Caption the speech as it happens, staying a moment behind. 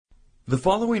The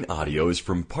following audio is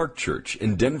from Park Church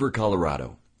in Denver,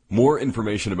 Colorado. More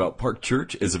information about Park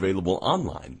Church is available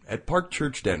online at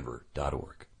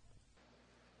parkchurchdenver.org.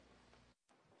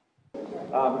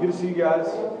 Good to see you guys.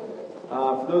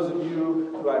 For those of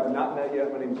you who I have not met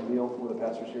yet, my name is Neil. I'm one of the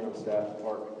pastors here on staff at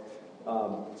Park.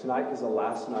 Tonight is the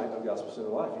last night of Gospel Center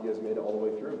Life. You guys made it all the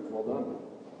way through. Well done.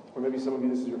 Or maybe some of you,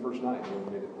 this is your first night. You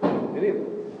haven't made it. Any of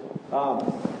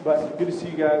them. But good to see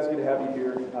you guys. Good to have you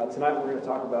here. Tonight we're going to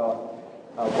talk about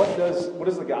what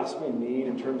does the gospel mean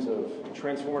in terms of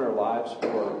transforming our lives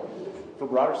for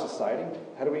broader society?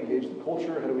 How do we engage the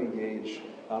culture? How do we engage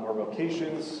our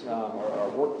vocations,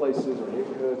 our workplaces, our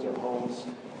neighborhoods, our homes?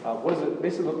 What does it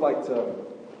basically look like to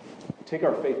take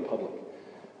our faith public?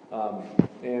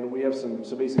 And we have some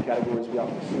basic categories we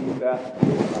often assume with that.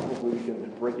 Hopefully we can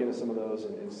break into some of those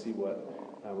and see what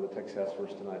the text has for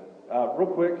us tonight. Real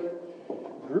quick,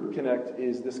 Group Connect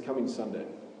is this coming Sunday.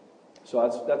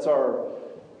 So that's our,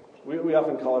 we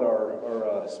often call it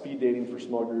our speed dating for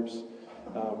small groups,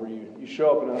 where you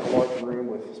show up in a large room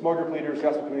with small group leaders,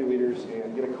 gospel community leaders,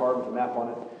 and get a card with a map on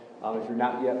it. If you're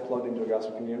not yet plugged into a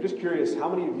gospel community, I'm just curious, how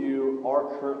many of you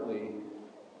are currently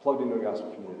plugged into a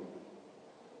gospel community?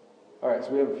 All right,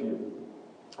 so we have a few.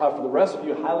 For the rest of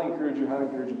you, I highly encourage you,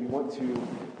 if you want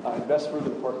to invest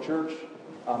further in Park Church,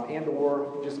 and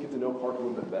or just get to know Park a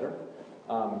little bit better.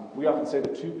 We often say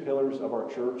the two pillars of our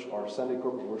church are Sunday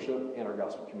corporate worship and our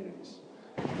gospel communities.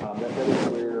 That is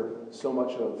where so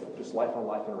much of just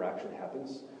life-on-life interaction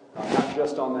happens. Not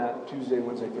just on that Tuesday,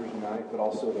 Wednesday, Thursday night, but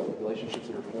also the relationships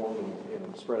that are formed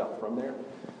and spread out from there.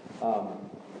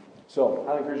 So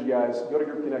I encourage you guys, go to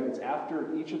Group Connect. It's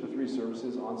after each of the three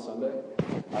services on Sunday.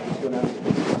 Just go down to the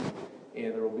basement,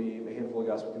 and there will be a handful of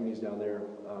gospel communities down there.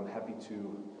 I'm happy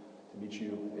to meet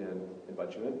you and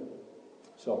invite you in.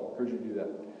 So I encourage you to do that.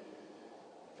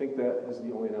 I think that is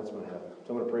the only announcement I have. So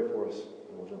I'm going to pray for us,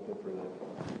 and we'll jump in for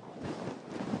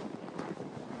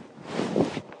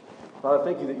that. Father,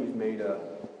 thank you that you've made a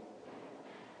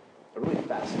really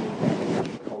fascinating thing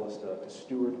to call us to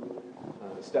steward,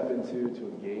 to step into, to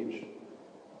engage,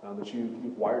 that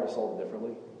you've wired us all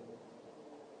differently.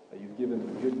 You've given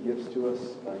good gifts to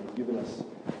us. You've given us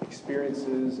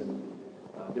experiences and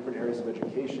different areas of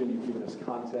education. You've given us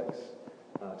context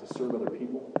to serve other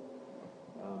people.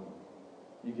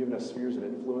 You've given us spheres of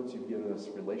influence. You've given us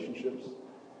relationships.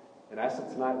 And I ask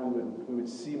that tonight we would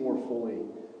see more fully,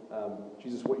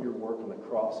 Jesus, what your work on the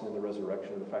cross and in the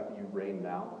resurrection, and the fact that you reign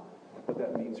now, what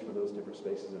that means for those different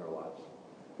spaces in our lives.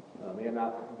 May it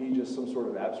not be just some sort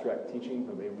of abstract teaching,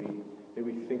 but may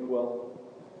we think well,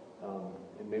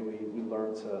 and may we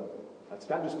learn to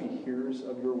not just be hearers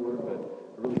of your word, but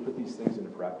really put these things into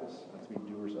practice, to be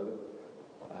doers of it.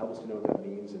 Help us to know what that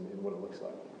means and what it looks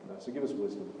like. So give us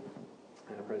wisdom.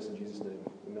 And I pray this in Jesus' name.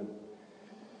 Amen.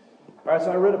 All right,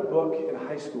 so I read a book in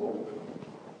high school.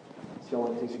 See how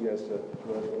long it takes you guys to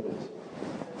realize what it is.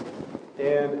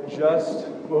 And just,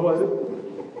 what was it?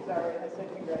 Sorry, I said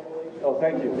congratulations. Oh,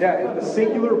 thank you. Yeah, the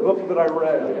singular book that I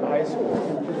read in high school.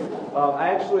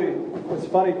 It's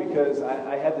funny because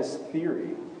I had this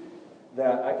theory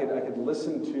that I could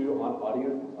listen to on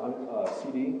audio, on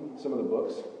CD, some of the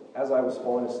books, as I was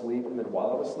falling asleep, and then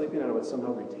while I was sleeping, I would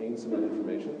somehow retain some of that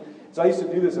information. So I used to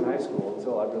do this in high school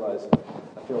until I realized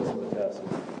I failed some of the tests.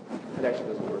 It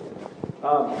actually doesn't work.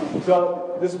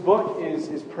 So this book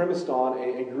is premised on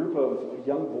a group of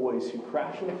young boys who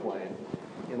crash in a plane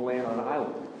and land on an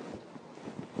island.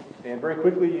 And very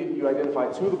quickly, you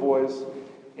identify two of the boys,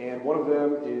 and one of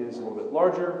them is a little bit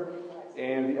larger,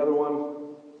 and the other one,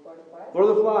 Lord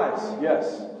of the Flies,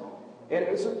 yes.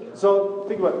 And so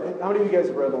think about it. How many of you guys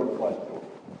have read Lord of the Flies before?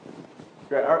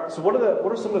 Great. All right, so what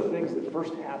are some of the things that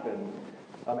first happen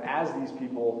as these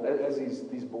people, as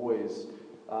these boys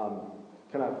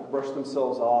kind of brush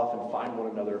themselves off and find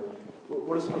one another?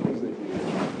 What are some of the things they do?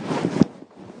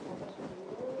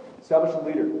 Establish a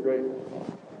leader. Great.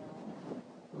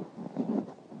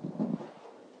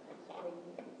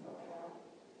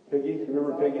 Piggy, you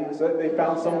remember Piggy? So they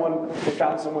found someone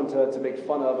to make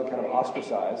fun of and kind of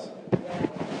ostracize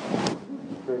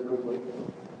very quickly.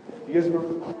 You guys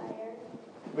remember?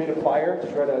 Made a fire to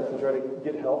try to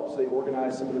get help. So they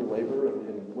organized some of their labor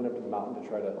and went up to the mountain to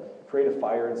try to create a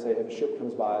fire and say, if a ship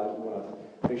comes by, we want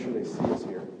to make sure they see us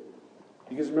here.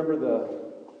 You guys remember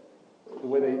the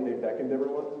way they beckoned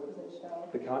everyone?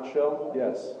 The conch shell?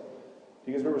 Yes.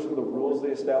 Do you guys remember some of the rules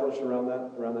they established around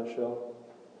that shell?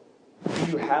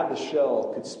 Who had the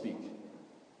shell could speak.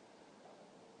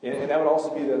 And that would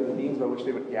also be the means by which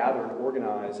they would gather and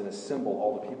organize and assemble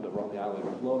all the people that were on the island. They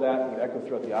would blow that, and it would echo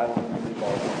throughout the island, and they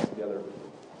all come together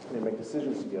and they make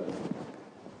decisions together.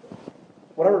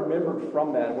 what I remembered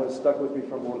from that and what has stuck with me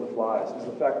from Lord of the Flies is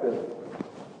the fact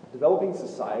that developing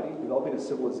society, developing a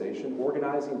civilization,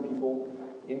 organizing people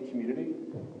in community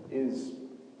it's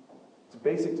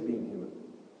basic to being human.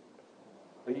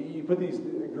 Like you put a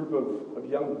group of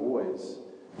young boys,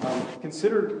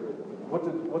 consider what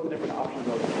the different options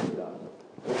are that they've done.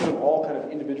 They could have all kind of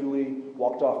individually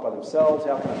walked off by themselves.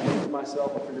 How can I figure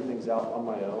myself? I'll figure things out on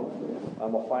my own.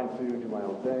 I'll find food, do my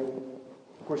own thing.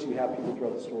 Of course, you have people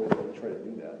throughout the story that try to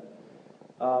do that.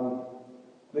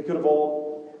 They could have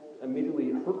all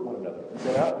immediately hurt one another and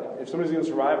said, if somebody's going to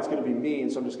survive, it's going to be me,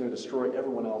 and so I'm just going to destroy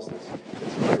everyone else that's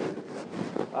here.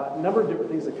 A number of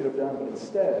different things they could have done, but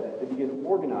instead, they begin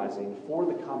organizing for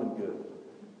the common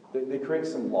good. They create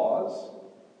some laws.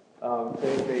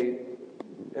 They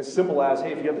as simple as,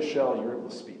 hey, if you have the shell, you're able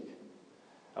to speak.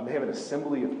 They have an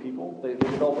assembly of people. They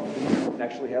develop a leader and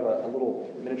actually have a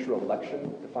little miniature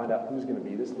election to find out who's going to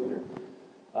be this leader.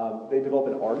 They develop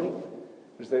an army,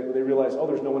 because they realize,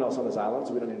 there's no one else on this island,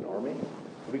 so we don't need an army.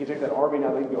 If we can take that army,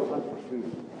 now they can go hunt for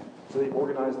food. So they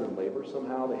organize their labor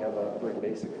somehow. They have a very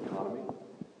basic economy.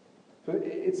 So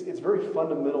it's very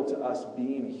fundamental to us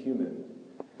being human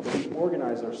that we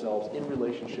organize ourselves in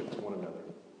relationship to one another.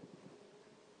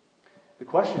 The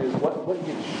question is, what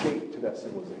gives shape to that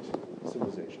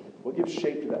civilization? What gives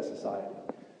shape to that society?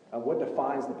 What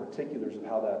defines the particulars of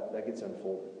how that gets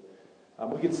unfolded?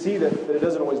 We can see that it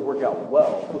doesn't always work out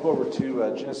well. Flip over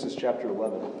to Genesis chapter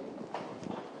 11.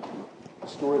 The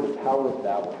story of the Tower of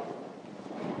Babel.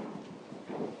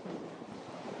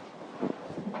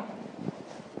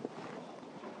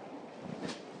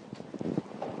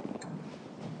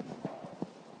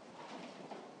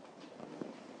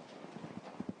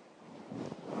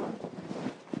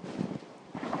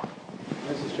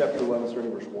 Chapter 11,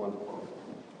 starting verse 1. It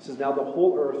says, "Now the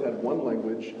whole earth had one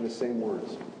language and the same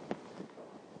words.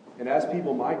 And as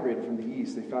people migrated from the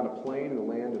east, they found a plain in the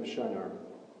land of Shinar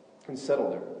and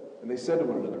settled there. And they said to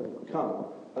one another, 'Come,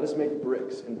 let us make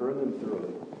bricks and burn them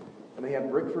thoroughly.' And they had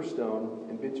brick for stone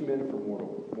and bitumen for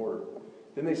mortar.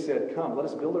 Then they said, 'Come, let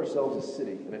us build ourselves a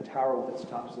city and a tower with its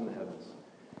tops in the heavens.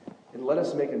 And let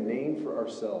us make a name for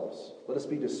ourselves. Let us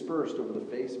be dispersed over the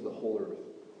face of the whole earth.'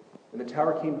 And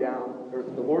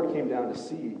the Lord came down to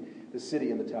see the city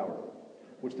and the tower,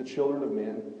 which the children of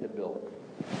man had built.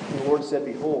 And the Lord said,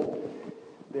 'Behold,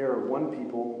 they are one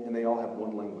people, and they all have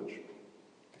one language.'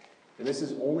 And this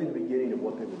is only the beginning of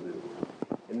what they will do.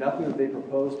 And nothing that they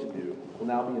propose to do will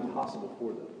now be impossible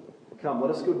for them. Come,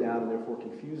 let us go down and therefore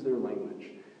confuse their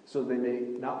language, so that they may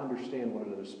not understand one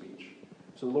another's speech."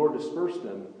 So the Lord dispersed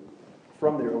them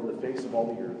from there over the face of all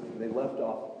the earth, and they left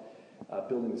off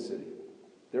building the city.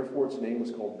 Therefore its name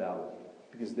was called Babel,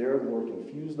 because there the Lord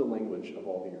confused the language of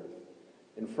all the earth.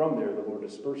 And from there the Lord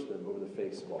dispersed them over the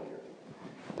face of all the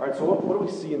earth. All right, so what do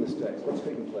we see in this text? What's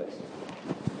taking place?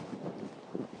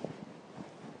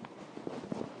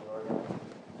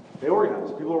 They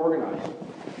organize. People are organized.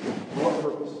 For what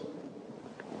purpose?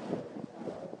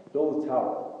 Build a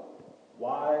tower.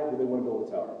 Why do they want to build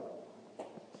a tower?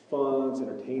 It's fun, it's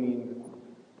entertaining.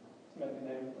 Make a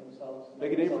name for themselves.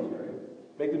 Make a name for themselves.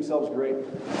 Make themselves great.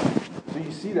 So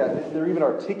you see that. They're even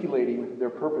articulating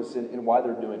their purpose in why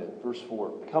they're doing it. Verse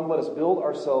 4. "Come, let us build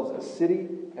ourselves a city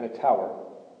and a tower."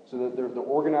 So that they're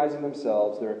organizing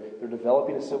themselves. They're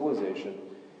developing a civilization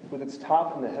with its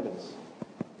top in the heavens.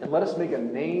 "And let us make a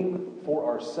name for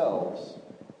ourselves,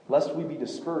 lest we be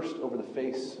dispersed over the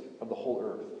face of the whole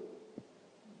earth."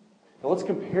 Now let's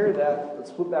compare that.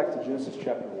 Let's flip back to Genesis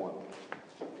chapter 1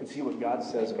 and see what God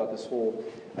says about this whole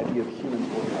idea of humans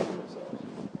organizing themselves.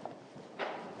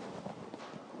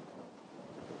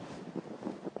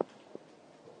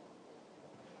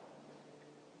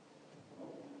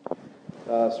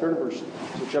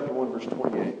 Chapter 1, verse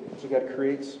 28. So God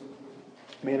creates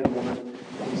man and woman,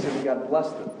 and he said that God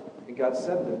blessed them. And God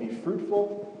said to them, "Be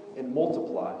fruitful and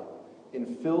multiply,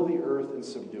 and fill the earth and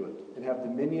subdue it, and have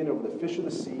dominion over the fish of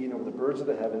the sea, and over the birds of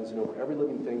the heavens, and over every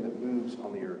living thing that moves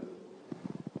on the earth."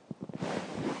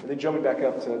 And then jumping back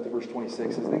up to verse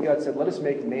 26, says, "Then God said, 'Let us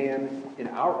make man in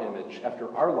our image,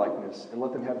 after our likeness, and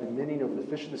let them have dominion over the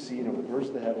fish of the sea, and over the birds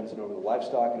of the heavens, and over the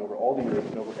livestock, and over all the earth,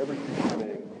 and over every creeping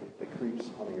thing that creeps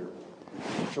on the earth.'"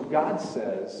 So God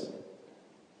says,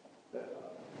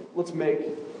 let's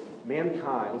make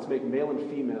mankind, let's make male and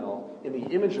female in the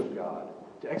image of God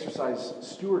to exercise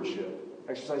stewardship,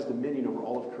 exercise dominion over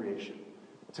all of creation,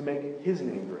 to make his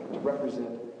name great, to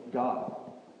represent God.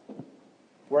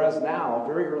 Whereas now,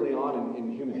 very early on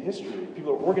in human history,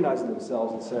 people are organizing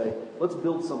themselves and say, let's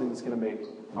build something that's going to make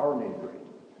our name great.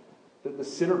 The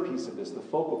centerpiece of this, the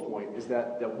focal point, is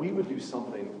that we would do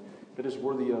something that is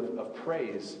worthy of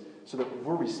praise so that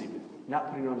we're receiving, not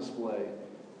putting on display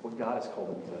what God has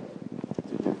called them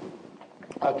to do.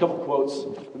 A couple quotes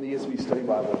from the ESV Study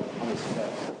Bible on this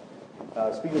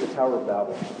text. Speaking of the Tower of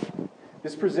Babel,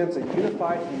 this presents a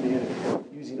unified humanity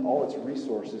using all its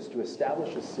resources to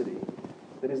establish a city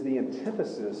that is the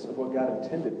antithesis of what God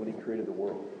intended when he created the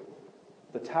world.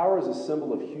 The tower is a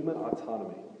symbol of human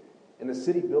autonomy, and the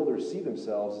city builders see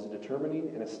themselves as determining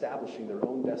and establishing their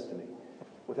own destiny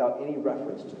without any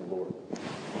reference to the Lord.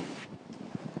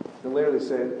 And later they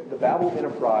say, the Babel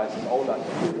enterprise is all about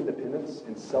human independence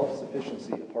and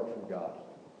self-sufficiency apart from God.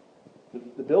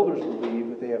 The builders believe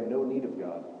that they have no need of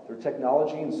God. Their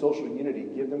technology and social unity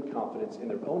give them confidence in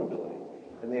their own ability,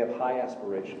 and they have high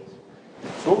aspirations.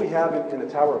 So what we have in the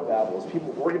Tower of Babel is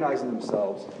people organizing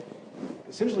themselves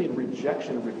essentially in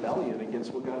rejection and rebellion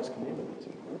against what God has commanded them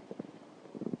to.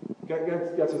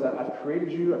 God says, I've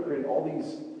created you, I've created all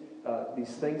these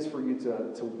things for you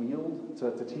to wield,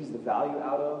 to tease the value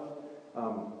out of.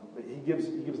 He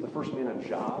gives the first man a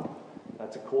job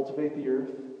to cultivate the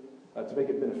earth, to make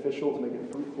it beneficial, to make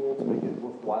it fruitful, to make it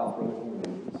worthwhile for other human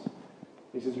beings.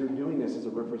 He says, you're doing this as a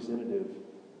representative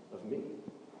of me.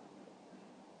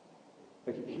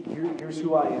 Like, here's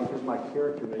who I am, here's my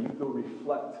character. Now you go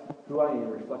reflect who I am,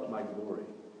 reflect my glory.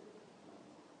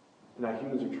 And now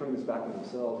humans are turning this back on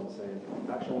themselves and saying,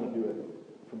 I actually want to do it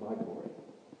for my glory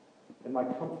and my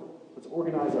comfort. Let's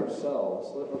organize ourselves.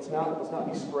 Let's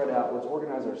not be spread out. Let's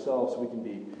organize ourselves so we can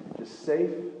be just safe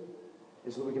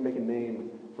and so that we can make a name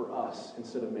for us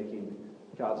instead of making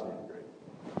God's name great.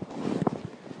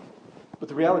 But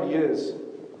the reality is,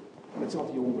 that's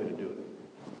not the only way to do it.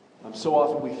 So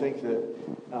often we think that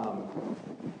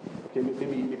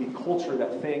maybe culture,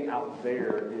 that thing out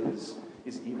there, is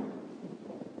evil.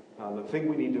 The thing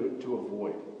we need to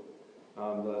avoid.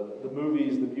 The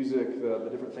movies, the music, the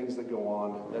different things that go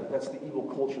on, that's the evil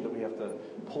culture that we have to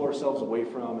pull ourselves away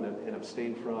from and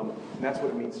abstain from. And that's what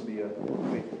it means to be a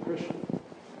faithful Christian.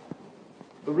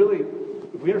 But really,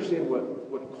 if we understand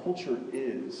what culture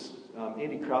is,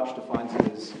 Andy Crouch defines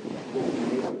it as what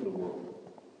we make of the world.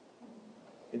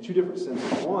 In two different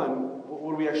senses. One,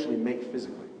 what do we actually make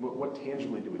physically? What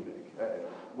tangibly do we make?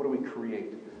 What do we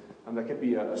create? That could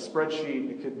be a spreadsheet.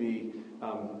 It could be,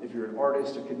 if you're an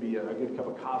artist, it could be a good cup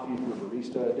of coffee if you're a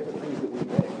barista, different things that we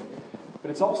make. But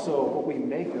it's also what we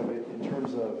make of it in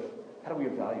terms of how do we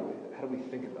evaluate it? How do we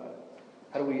think about it?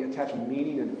 How do we attach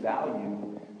meaning and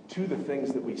value to the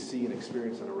things that we see and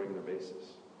experience on a regular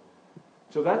basis?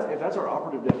 So if that's our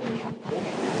operative definition of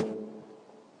culture,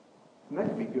 and that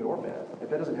can be good or bad.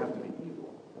 That doesn't have to be evil.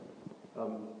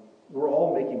 We're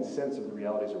all making sense of the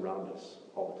realities around us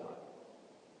all the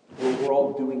time. We're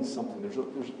all doing something. There's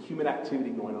human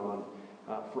activity going on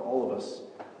for all of us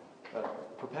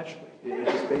perpetually.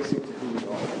 It's just basic to who we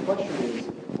are. The question is,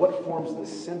 what forms the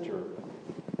center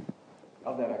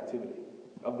of that activity,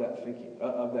 of that thinking,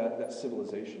 of that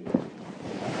civilization?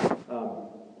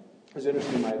 It was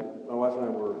interesting. My wife and I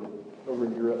were over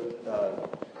in Europe.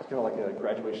 Kind of like a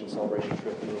graduation celebration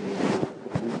trip for a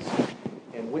couple weeks,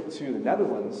 and went to the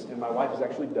Netherlands. And my wife is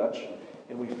actually Dutch,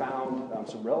 and we found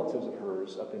some relatives of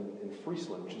hers up in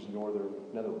Friesland, which is northern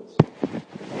Netherlands.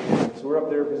 And so we're up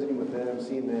there visiting with them,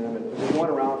 seeing them, and we're going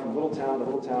around from little town to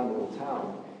little town to little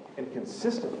town, and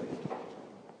consistently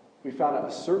we found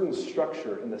a certain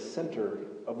structure in the center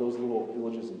of those little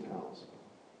villages and towns.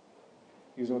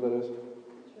 You guys know what that is?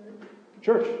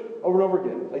 Church, over and over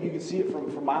again. Like you can see it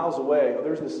from miles away. Oh,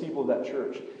 there's the steeple of that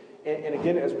church. And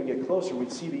again, as we get closer,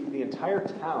 we'd see the entire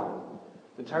town,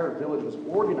 the entire village was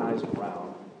organized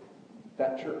around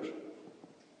that church.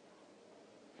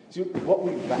 See, what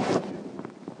we value,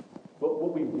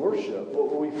 what we worship,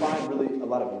 what we find really a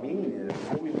lot of meaning in,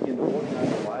 what we begin to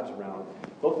organize our lives around,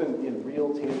 both in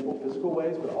real, tangible, physical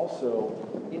ways, but also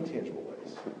intangible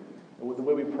ways. The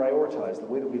way we prioritize, the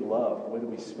way that we love, the way that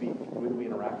we speak, the way that we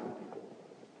interact with people.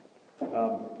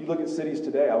 You look at cities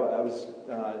today. I was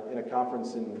in a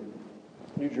conference in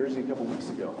New Jersey a couple weeks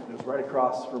ago. It was right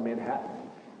across from Manhattan,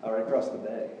 right across the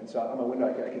bay. And so out my window,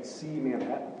 I could see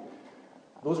Manhattan.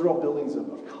 Those are all buildings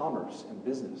of commerce and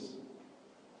business.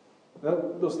 Now,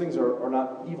 those things are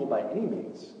not evil by any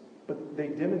means, but they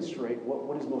demonstrate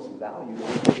what is most valued.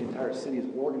 The entire city is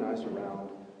organized around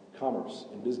commerce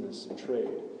and business and trade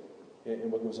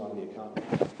and what goes on in the economy.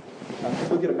 If you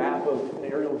look at a map of an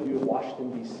aerial view of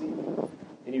Washington, D.C.,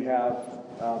 and you have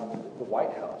the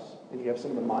White House, and you have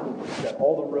some of the monuments that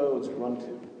all the roads run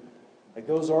to. Like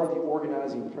those are the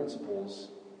organizing principles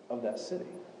of that city.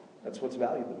 That's what's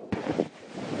valued the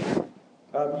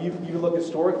most. You look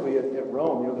historically at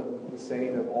Rome. You know the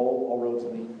saying of all roads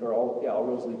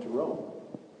lead to Rome.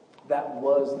 That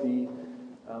was the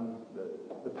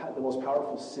most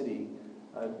powerful city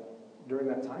during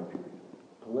that time period.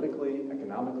 Politically,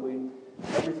 economically,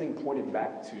 everything pointed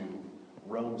back to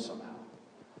Rome somehow.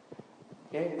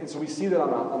 And so we see that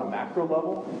on a macro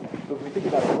level, but if we think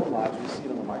about our own lives, we see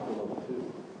it on a micro level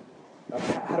too.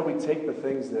 How do we take the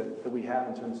things that we have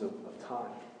in terms of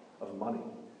time, of money,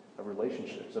 of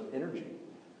relationships, of energy,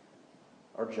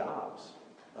 our jobs,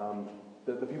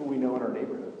 the people we know in our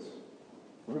neighborhoods,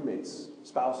 roommates,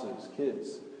 spouses,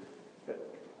 kids?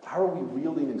 How are we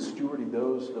wielding and stewarding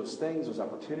those things, those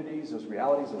opportunities, those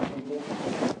realities, those people,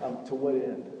 to what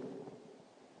end?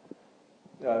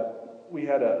 We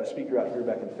had a speaker out here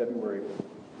back in February.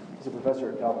 He's a professor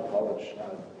at Calvin College,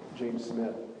 James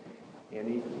Smith. And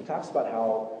he talks about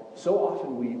how so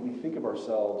often we think of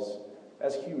ourselves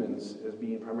as humans as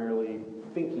being primarily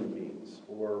thinking beings,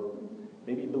 or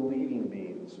maybe believing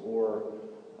beings, or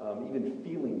even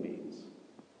feeling beings.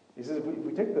 He says if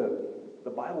we take the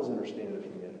Bible's understanding of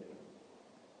humanity,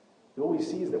 what we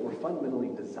see is that we're fundamentally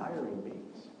desiring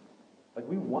beings. Like,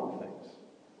 we want things.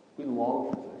 We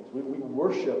long for things. We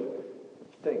worship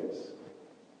things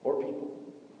or people.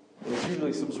 And it's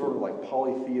usually some sort of like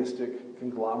polytheistic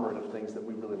conglomerate of things that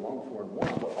we really long for and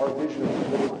want. But our vision of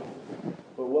good life.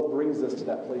 But what brings us to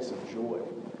that place of joy?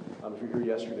 If you were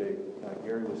here yesterday,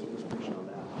 Gary was preaching on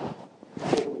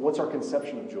that. What's our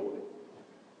conception of joy?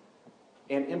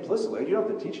 And implicitly, you don't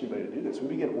have to teach anybody to do this. We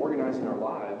begin organizing our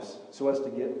lives so as to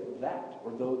get that,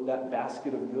 or that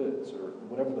basket of goods, or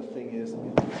whatever the thing is that we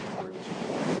look for.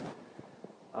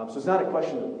 So it's not a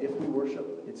question of if we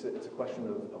worship. It's a question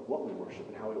of what we worship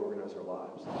and how we organize our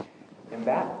lives. And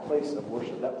that place of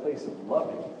worship, that place of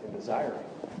loving and desiring,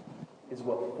 is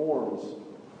what forms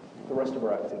the rest of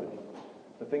our activity.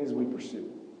 The things we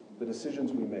pursue, the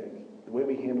decisions we make, the way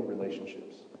we handle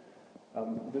relationships.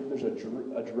 There's a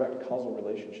direct causal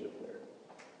relationship there.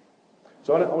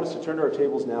 So I want us to turn to our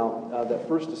tables now. That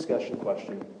first discussion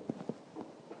question.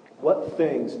 What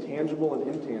things, tangible and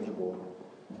intangible,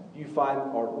 do you find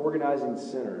are organizing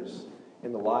centers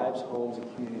in the lives, homes,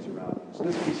 and communities around you? So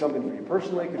this could be something for you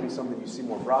personally. It could be something you see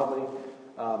more broadly.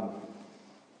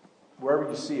 Wherever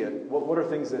you see it, what are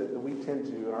things that we tend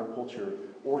to, in our culture,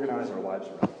 organize our lives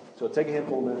around? So take a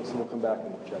handful of minutes and we'll come back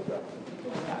and we'll chat about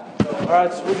it. All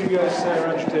right, so what do you guys say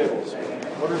around your tables?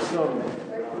 What are some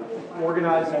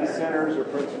organizing centers or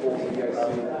principles that you guys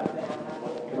see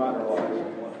come out in our lives?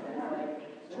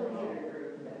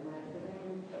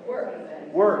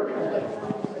 Work.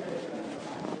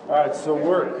 All right, so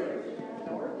work.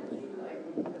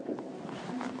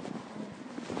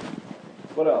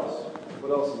 What else?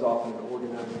 What else is often an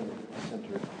organizing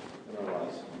center in our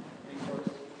lives?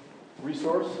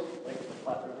 Resource? Like the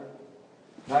Platte River.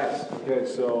 Nice. Okay,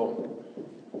 so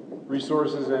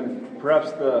resources and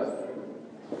perhaps the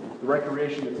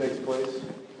recreation that takes place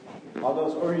on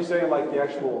those. Or are you saying like the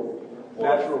actual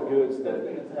natural goods that?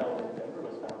 That's how Denver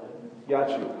was founded. Got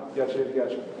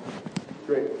you.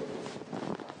 Great.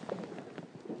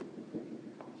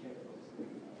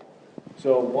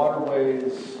 So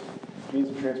waterways, means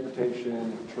of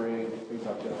transportation, trade, things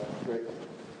like that. Great.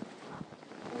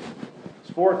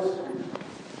 Sports.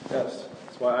 Yes.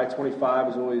 That's why I-25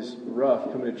 is always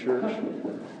rough coming to church.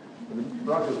 And the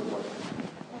Broncos are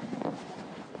playing.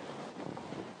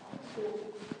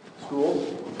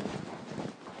 Schools.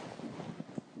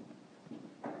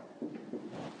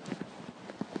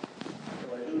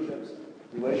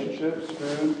 Relationships,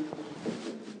 food.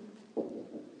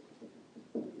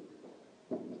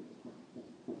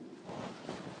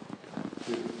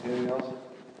 Anything else?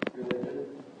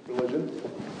 Religion.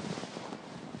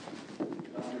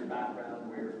 Your background,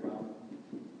 where you're from.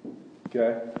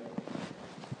 Okay.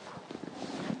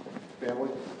 Family.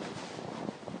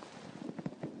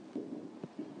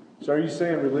 So are you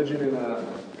saying religion in a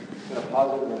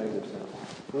positive or negative sense?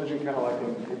 Religion kind of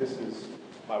like, hey, this is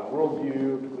my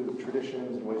worldview,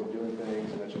 traditions and ways of doing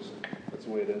things, and that's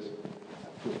the way it is.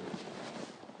 Cool.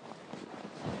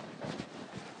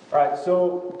 All right,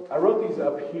 so I wrote these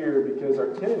up here because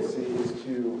our tendency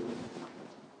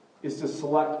is to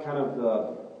select kind of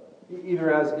the,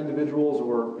 either as individuals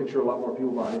or picture a lot more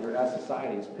people behind it, or as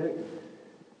societies, pick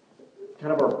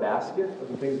kind of our basket of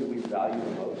the things that we value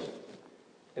the most.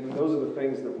 And those are the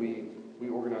things that we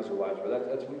organize our lives by.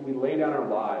 We lay down our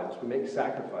lives, we make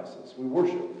sacrifices, we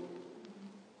worship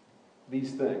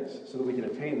these things so that we can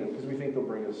attain them because we think they'll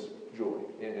bring us joy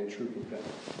and true content.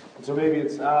 And so maybe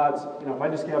it's if I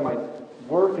just have my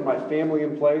work and my family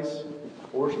in place,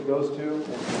 worship those two,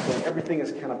 and everything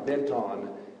is kind of bent on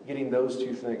getting those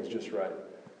two things just right.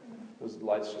 Those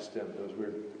lights just dimmed. That was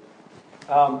weird.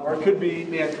 Or it could be,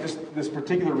 man, just this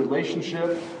particular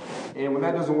relationship. And when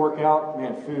that doesn't work out,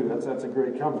 man, food, that's a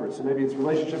great comfort. So maybe it's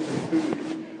relationships and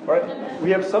food. Right?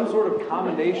 We have some sort of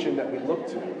combination that we look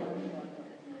to.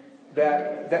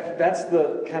 That's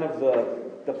the kind of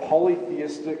the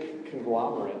polytheistic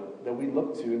conglomerate that we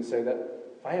look to and say that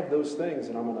if I have those things,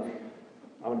 then I'm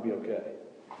gonna be okay.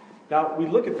 Now we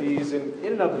look at these, and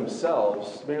in and of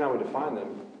themselves, depending on how we define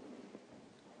them,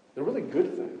 they're really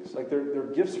good things. Like they're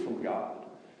gifts from God.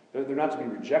 They're not to be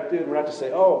rejected. We're not to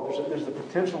say, oh, there's the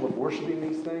potential of worshiping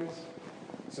these things,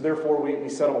 so therefore we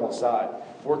set them all aside.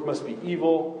 Work must be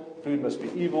evil. Food must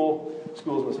be evil.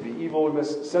 Schools must be evil. We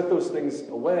must set those things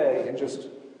away and just,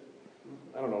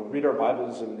 I don't know, read our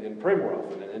Bibles and pray more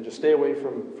often and just stay away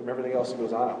from everything else that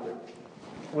goes on out there.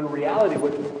 When in reality,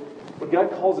 what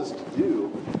God calls us to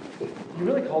do, He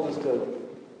really calls us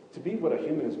to be what a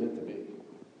human is meant to be.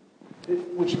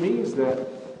 Which means that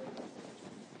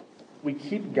we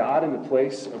keep God in the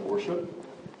place of worship.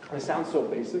 It sounds so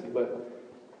basic, but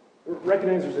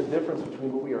recognize there's a difference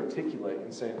between what we articulate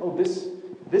and saying, oh, this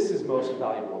is most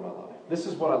valuable in my life. This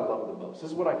is what I love the most. This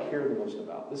is what I care the most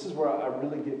about. This is where I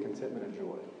really get contentment and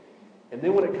joy. And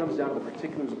then when it comes down to the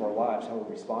particulars of our lives, how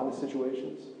we respond to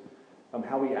situations,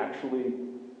 how we actually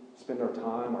spend our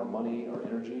time, our money, our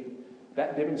energy,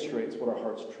 that demonstrates what our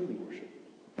hearts truly worship.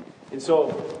 And so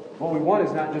what we want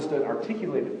is not just an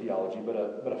articulated theology, but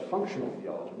a functional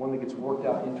theology, one that gets worked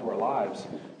out into our lives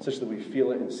such that we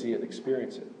feel it and see it and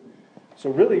experience it. So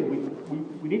really,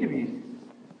 we need to be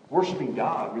worshiping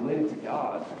God, related to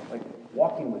God, like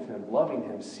walking with Him, loving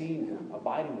Him, seeing Him,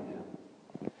 abiding in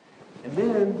Him. And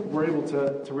then we're able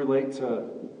to relate to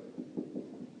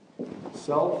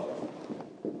self,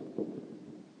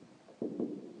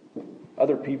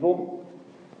 other people,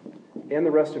 and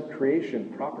the rest of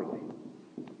creation properly.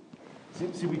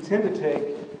 See, we tend to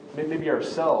take maybe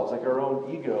ourselves, like our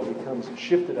own ego becomes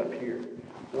shifted up here.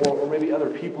 Or maybe other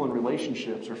people in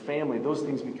relationships or family, those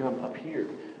things become up here.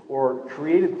 Or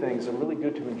created things are really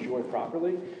good to enjoy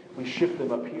properly, we shift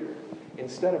them up here.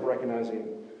 Instead of recognizing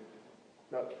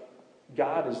that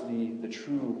God is the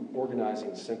true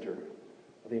organizing center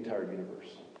of the entire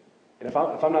universe. And if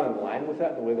I'm not in line with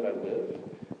that in the way that I live,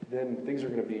 then things are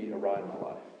going to be awry in my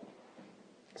life.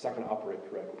 It's not going to operate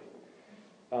correctly.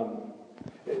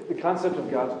 The concept of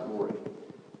God's glory,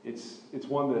 it's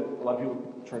one that a lot of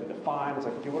people try to define. It's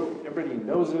like, okay, everybody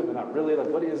knows it, but not really. Like,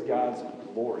 what is God's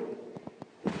glory?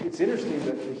 It's interesting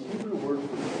that the Hebrew word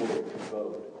for glory,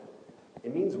 kavod,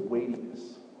 it means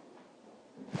weightiness.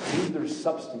 It means there's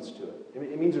substance to it.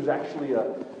 It means there's actually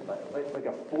like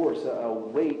a force, a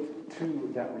weight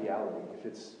to that reality if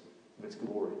it's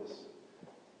glorious.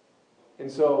 And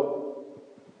so,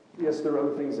 yes, there are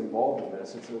other things involved in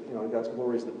this. It's God's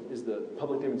glory is the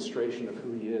public demonstration of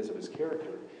who He is, of His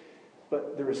character.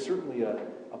 But there is certainly a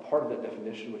part of that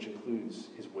definition which includes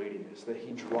His weightiness, that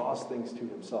He draws things to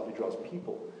Himself. He draws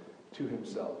people to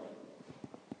Himself.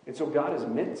 And so God is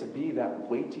meant to be that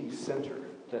weighty center,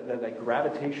 that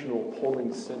gravitational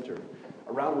pulling center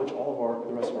around which all of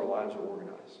the rest of our lives are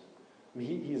organized. I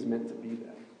mean, He is meant to be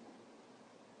that.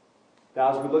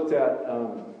 Now, as we looked at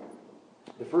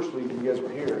the first week, when you guys were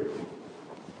here,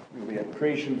 we had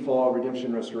creation, fall,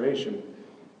 redemption, restoration.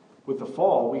 With the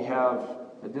fall, we have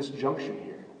a disjunction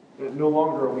here. No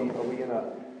longer are we in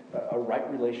a right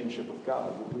relationship with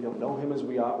God. We don't know Him as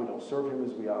we ought. We don't serve Him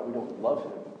as we ought. We don't love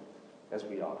Him as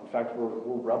we ought. In fact, we're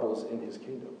rebels in His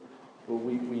kingdom.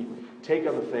 We take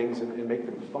other things and make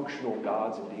them functional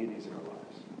gods and deities in our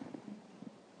lives.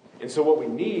 And so what we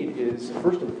need is,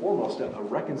 first and foremost, a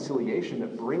reconciliation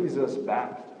that brings us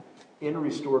back in a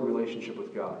restored relationship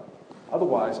with God.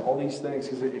 Otherwise, all these things,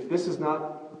 because if this is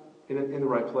not in the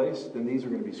right place, then these are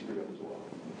going to be screwed up as well.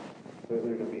 They're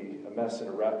going to be a mess and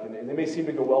a wreck, and they may seem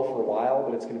to go well for a while,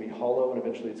 but it's going to be hollow, and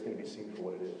eventually it's going to be seen for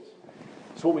what it is.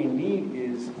 So what we need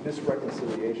is this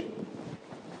reconciliation.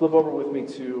 Flip over with me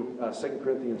to 2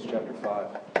 Corinthians chapter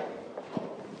 5.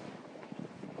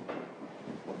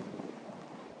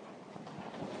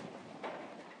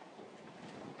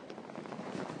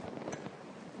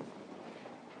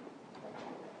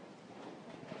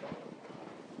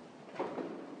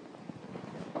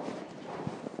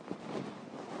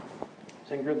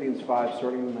 Corinthians 5,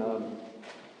 starting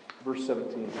verse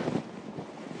 17. It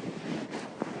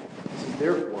says,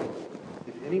 therefore,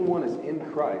 if anyone is in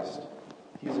Christ,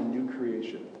 he is a new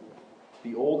creation.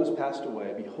 The old has passed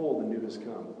away. Behold, the new has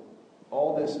come.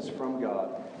 All this is from God,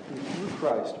 who through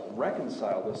Christ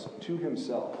reconciled us to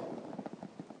Himself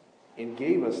and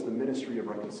gave us the ministry of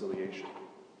reconciliation.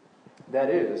 That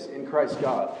is, in Christ,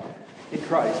 God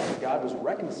was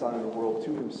reconciling the world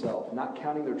to Himself, not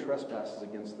counting their trespasses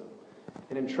against them.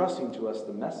 and entrusting to us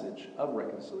the message of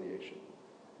reconciliation.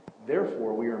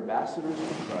 Therefore, we are ambassadors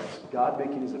of Christ, God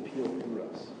making his appeal through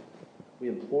us. We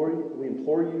implore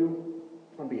you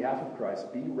on behalf of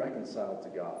Christ, be reconciled to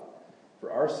God.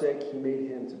 For our sake, he made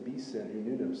him to be sin who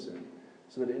knew no sin,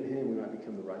 so that in him we might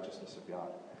become the righteousness of God.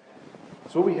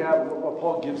 So what we have, what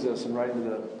Paul gives us in writing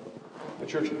to the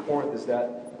church in Corinth is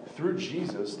that through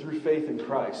Jesus, through faith in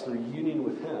Christ, through union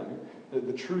with him,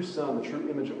 the true Son, the true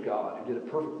image of God, who did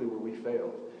it perfectly where we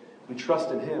failed, we trust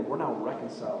in him, we're now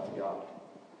reconciled to God.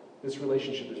 This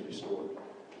relationship is restored.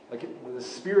 Like the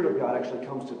Spirit of God actually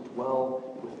comes to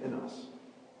dwell within us.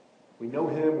 We know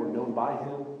him, we're known by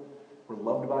him, we're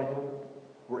loved by him,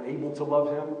 we're able to love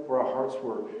him, where our hearts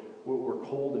were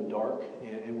cold and dark,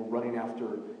 and we're running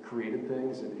after created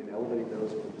things and elevating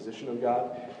those in the position of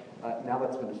God. Now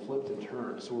that's been flipped and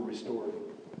turned, so we're restored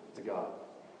to God.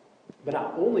 But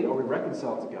not only are we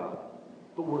reconciled to God,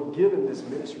 but we're given this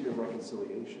ministry of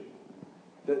reconciliation.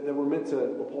 That we're meant to,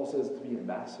 what Paul says, to be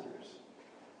ambassadors.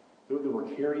 That we're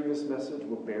carrying this message,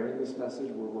 we're bearing this message,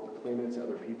 we're proclaiming it to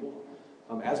other people.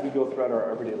 As we go throughout our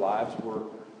everyday lives,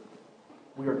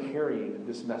 we are carrying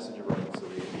this message of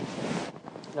reconciliation.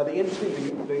 Now, the interesting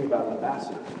thing about an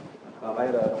ambassador, I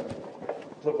had a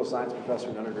political science professor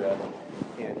in undergrad,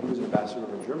 and he was an ambassador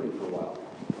over in Germany for a while.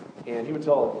 And he would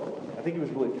tell, I think he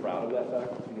was really proud of that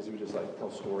fact, because he would just like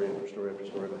tell story after story after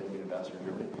story about him being an ambassador in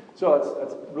Germany. So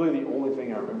that's really the only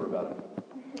thing I remember about him.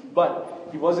 But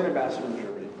he was an ambassador in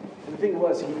Germany. And the thing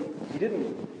was, he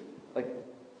didn't like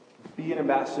be an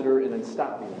ambassador and then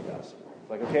stop being an ambassador.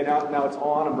 Like, okay, now it's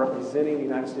on, I'm representing the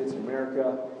United States of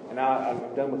America, and now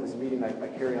I'm done with this meeting, I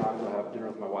carry on, I have dinner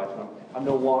with my wife, and I'm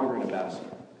no longer an ambassador.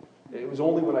 It was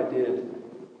only when I did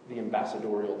the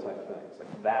ambassadorial type things.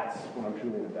 Like, that's when I'm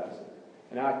truly an ambassador.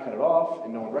 And now I cut it off,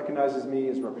 and no one recognizes me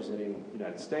as representing the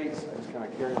United States. I just kind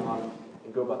of carry on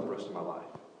and go about the rest of my life.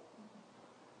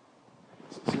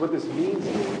 So what this means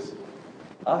is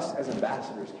us as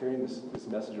ambassadors carrying this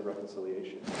message of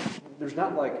reconciliation. There's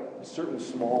not like certain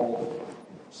small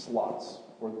slots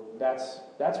where that's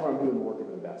where I'm doing the work of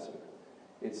an ambassador.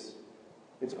 It's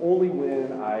only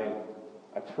when I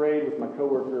prayed with my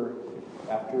coworker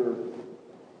after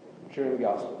sharing the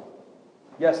gospel.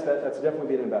 Yes, that's definitely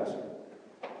being an ambassador.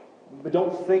 But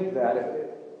don't think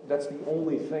that that's the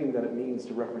only thing that it means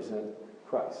to represent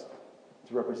Christ,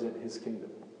 to represent his kingdom.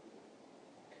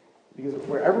 Because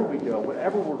wherever we go,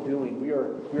 whatever we're doing, we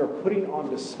are putting on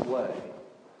display,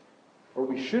 or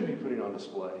we should be putting on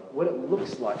display, what it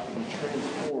looks like to be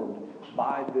transformed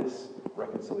by this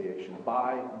reconciliation,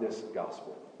 by this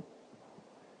gospel.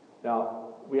 Now,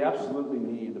 we absolutely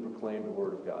need the proclaimed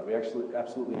word of God. We actually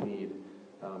absolutely need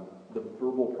the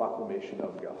verbal proclamation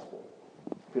of the gospel.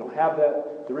 If we don't have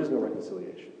that, there is no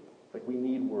reconciliation. Like, we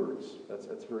need words.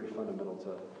 That's very fundamental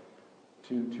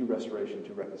to restoration,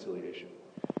 to reconciliation.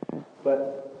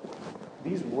 But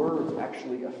these words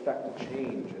actually affect a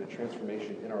change and a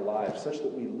transformation in our lives such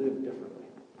that we live differently.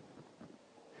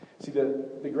 See,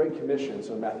 the Great Commission,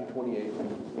 so in Matthew 28,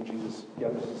 when Jesus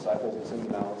gathers his disciples and sends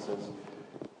them out and says,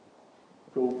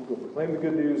 go proclaim the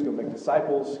good news, go make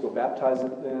disciples, go baptize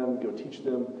them, go teach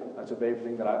them to obey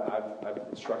everything that I've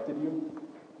instructed you.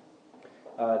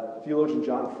 Theologian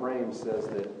John Frame says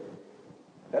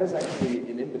that is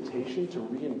actually an invitation to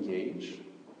re-engage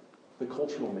the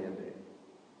cultural mandate,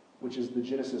 which is the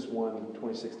Genesis 1,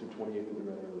 26 through 28 that we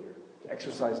read earlier. To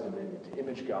exercise dominion, to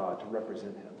image God, to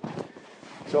represent him.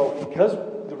 So because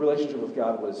the relationship with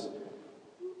God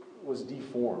was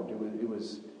deformed, it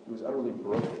was utterly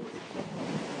broken,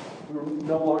 we were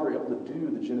no longer able to do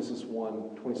the Genesis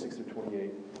 1, 26 through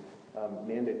 28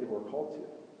 mandate that we're called to.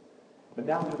 But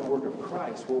now through the work of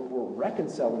Christ, we're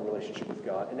reconciling the relationship with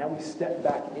God, and now we step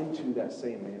back into that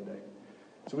same mandate.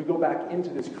 So we go back into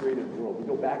this creative world. We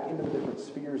go back into the different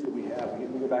spheres that we have.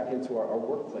 We go back into our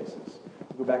workplaces.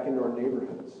 We go back into our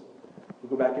neighborhoods. We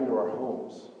go back into our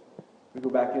homes. We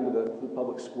go back into the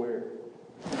public square.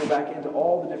 We go back into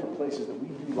all the different places that we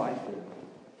do life in.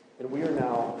 And we are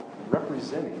now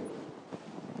representing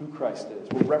who Christ is.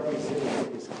 We're representing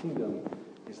what his kingdom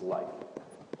is like.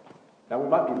 Now, we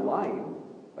might be lying.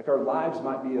 Like, our lives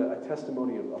might be a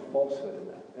testimony of falsehood in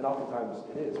that. And oftentimes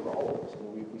it is for all of us,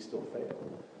 and we still fail.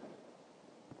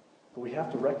 But we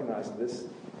have to recognize this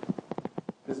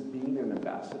being an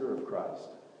ambassador of Christ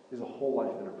is a whole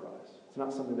life enterprise. It's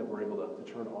not something that we're able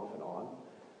to turn off and on,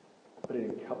 but it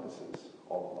encompasses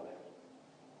all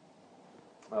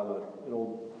of life. An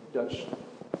old Dutch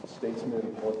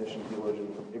statesman, politician,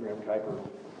 theologian, Abraham Kuyper,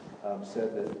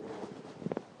 said that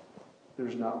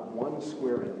there's not one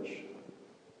square inch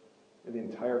in the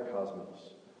entire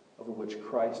cosmos over which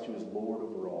Christ, who is Lord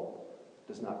over all,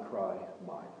 does not cry,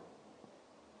 mine.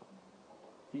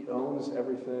 He owns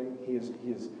everything. He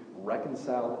is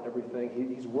reconciled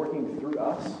everything. He's working through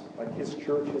us. Like his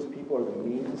church, his people are the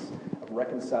means of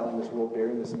reconciling this world,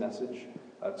 bearing this message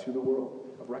to the world,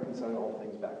 of reconciling all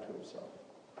things back to himself.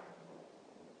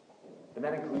 And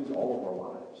that includes all of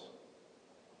our lives.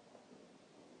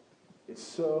 It's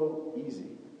so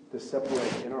easy to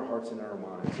separate in our hearts and in our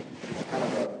minds kind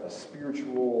of a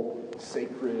spiritual,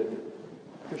 sacred,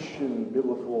 Christian,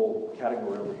 biblical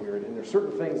category over here. And there's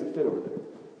certain things that fit over there.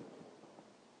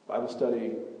 Bible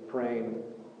study, praying,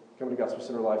 coming to Gospel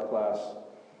Center Life class,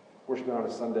 worshiping on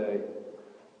a Sunday.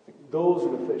 Those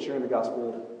are the things, sharing the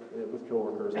gospel with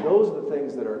coworkers. Those are the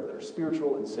things that are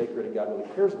spiritual and sacred, and God really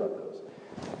cares about those.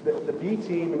 The B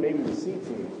team and maybe the C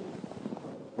team,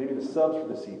 maybe the subs for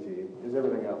the C team, is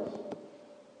everything else.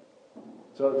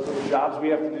 So the jobs we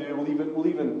have to do, we'll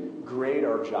even grade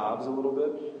our jobs a little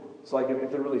bit. So like if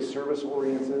they're really service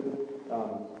oriented,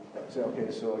 say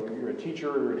okay, so you're a teacher,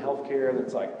 you're in healthcare,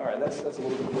 that's like, all right, that's a little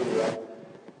bit further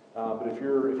up. But if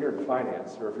you're in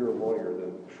finance or if you're a lawyer,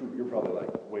 then shoot, you're probably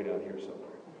like way down here somewhere.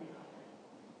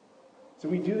 So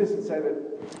we do this and say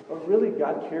that really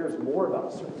God cares more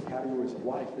about certain categories of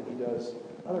life than he does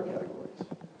other categories.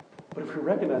 But if we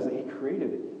recognize that he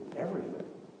created everything,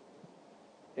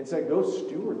 and say, go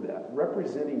steward that,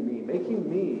 representing me, making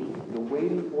me the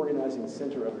weighty, organizing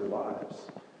center of your lives,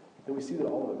 then we see that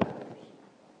all of it matters.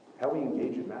 How we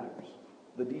engage it matters.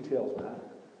 The details matter.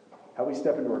 How we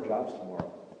step into our jobs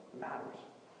tomorrow matters.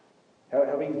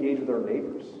 How we engage with our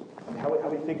neighbors. And how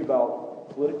we think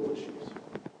about political issues.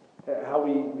 How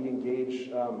we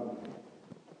engage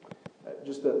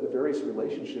just the various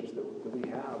relationships that we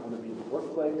have, whether it be in the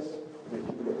workplace, whether it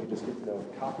be people that we just get to know in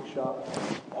a coffee shop.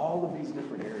 All of these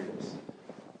different areas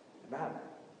matter.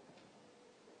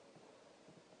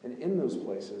 And in those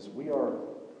places, we're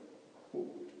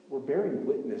bearing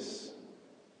witness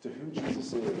to who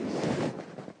Jesus is.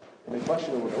 And the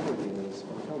question over and over again is,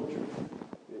 are we telling the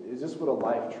truth? Is this what a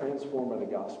life transformed by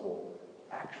the gospel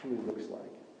actually looks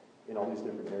like in all these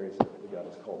different areas that God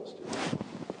has called us to?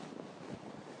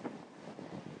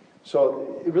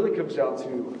 So it really comes down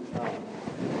to,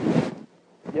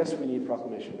 yes, we need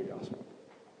proclamation of the gospel.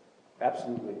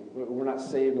 Absolutely. We're not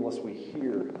saved unless we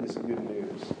hear this good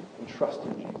news and trust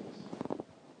in Jesus.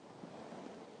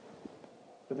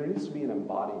 But there needs to be an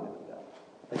embodiment of that.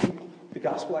 I think the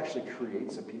gospel actually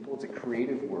creates a people. It's a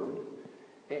creative word.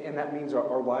 And that means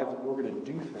our lives, we're going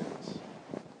to do things.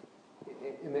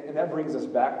 And that brings us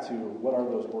back to what are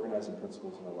those organizing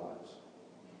principles in our lives.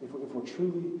 If we're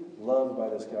truly loved by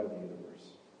this God of the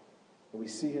universe, and we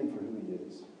see him for who he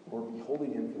is, or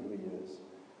beholding him for who he is,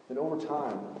 then over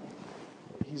time,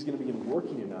 he's going to begin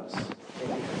working in us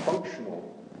a functional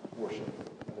worship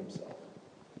of himself.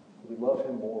 We love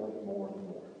him more and more and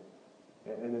more.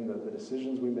 And then the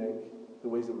decisions we make, the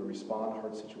ways that we respond to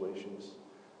hard situations,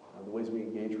 the ways we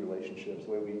engage relationships,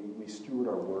 the way we steward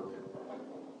our work,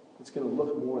 it's going to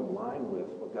look more in line with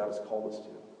what God has called us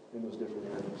to in those different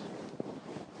areas.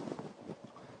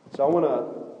 So I want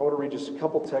to read just a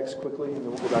couple texts quickly, and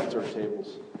then we'll go back to our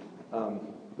tables.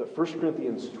 But 1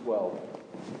 Corinthians 12.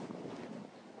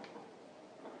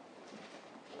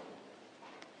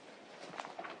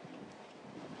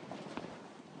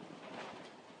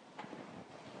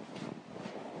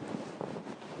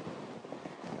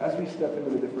 As we step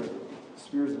into the different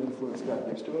spheres of influence God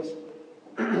gives to us,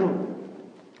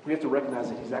 we have to recognize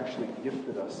that he's actually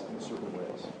gifted us in certain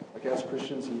ways. Like as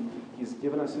Christians, he's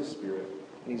given us his spirit,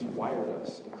 and he's wired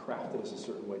us and crafted us a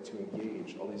certain way to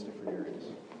engage all these different areas.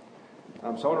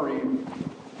 So I want to read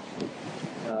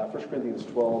 1 Corinthians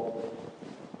 12,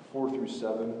 4 through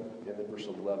 7, and then verse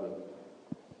 11.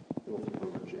 We'll flip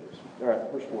over to James. All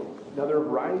right, verse 4. Now there are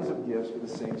varieties of gifts, but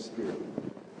the same Spirit.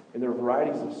 And there are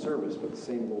varieties of service, but the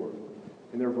same Lord.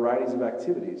 And there are varieties of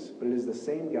activities, but it is the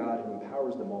same God who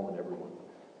empowers them all and everyone.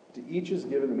 To each is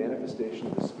given the manifestation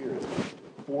of the Spirit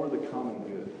for the common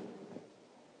good.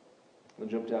 Then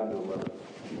jump down to 11.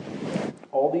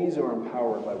 All these are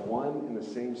empowered by one and the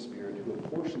same Spirit who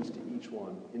apportions to each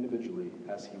one individually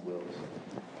as he wills.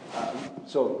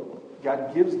 So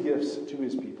God gives gifts to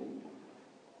his people.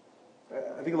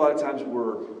 I think a lot of times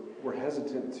we're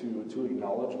hesitant to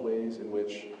acknowledge ways in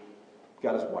which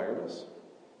God has wired us,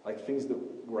 like things that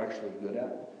we're actually good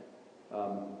at.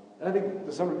 And I think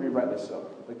to some degree rightly so.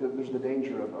 Like there's the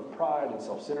danger of pride and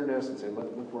self-centeredness and saying,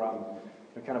 look where I'm,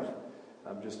 kind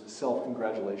of just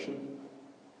self-congratulation.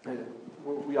 And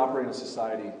we operate in a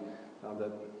society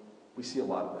that we see a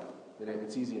lot of that. And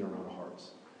it's easy in our own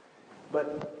hearts.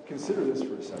 But consider this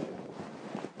for a second.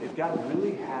 If God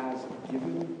really has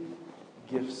given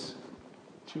gifts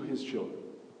to his children,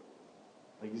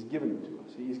 Like he's given them to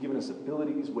us. He's given us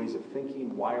abilities, ways of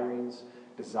thinking, wirings,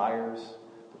 desires,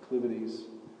 proclivities.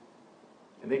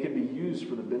 And they can be used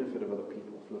for the benefit of other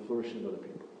people, for the flourishing of other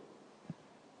people.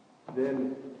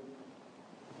 Then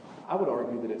I would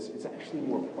argue that it's actually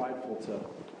more prideful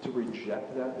to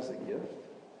reject that as a gift.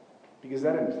 Because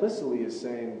that implicitly is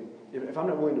saying, if I'm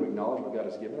not willing to acknowledge what God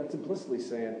has given, that's implicitly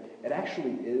saying it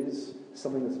actually is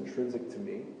something that's intrinsic to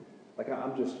me. Like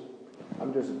I'm just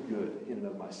good in and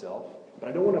of myself. But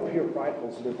I don't want to appear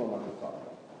prideful, so therefore I'm not going to talk about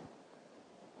it.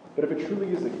 But if it truly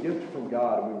is a gift from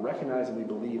God, and we recognize and we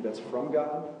believe that's from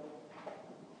God,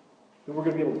 then we're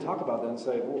going to be able to talk about that and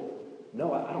say, well,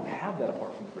 no, I don't have that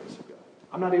apart from the grace of God.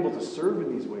 I'm not able to serve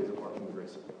in these ways apart from the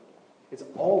grace of God. It's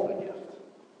all a gift.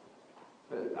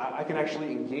 I can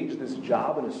actually engage this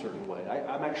job in a certain way.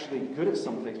 I'm actually good at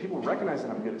some things. People recognize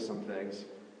that I'm good at some things,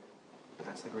 but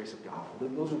that's the grace of God.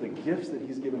 Those are the gifts that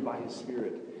He's given by His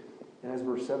Spirit. And as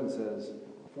verse 7 says,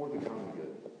 for the common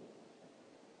good.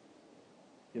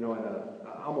 You know, and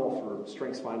I'm all for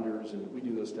strengths finders, and we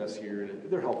do those tests here, and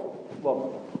they're helpful.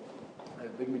 Love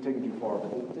them. They can be taken too far,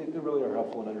 but they really are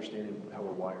helpful in understanding how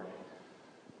we're wired.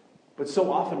 But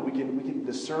so often we can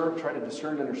discern, try to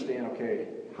discern and understand, okay,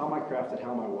 how am I crafted,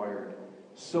 how am I wired,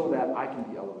 so that I can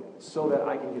be elevated, so that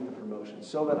I can get the promotion,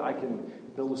 so that I can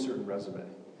build a certain resume,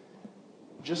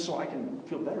 just so I can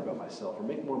feel better about myself, or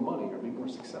make more money, or be more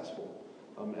successful,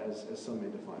 as some may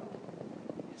define it.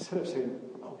 Instead of saying,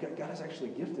 oh, God has actually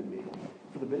gifted me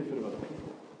for the benefit of other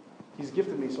people. He's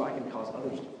gifted me so I can cause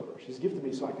others to flourish. He's gifted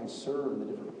me so I can serve the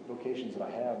different vocations that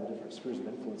I have, the different spheres of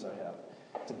influence I have,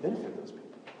 to benefit those people.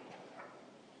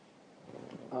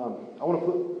 I want to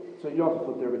put, so you don't have to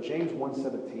flip there, but James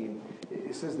 1:17,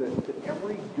 it says that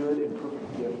every good and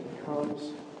perfect gift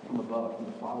comes from above, from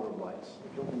the Father of lights.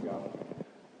 It comes from God.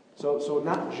 So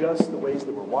not just the ways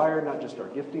that we're wired, not just our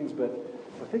giftings, but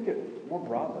think it more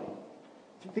broadly.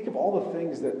 Think of all the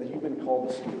things that you've been called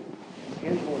to steward,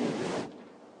 tangible and intangible.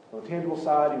 On the tangible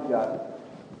side, you've got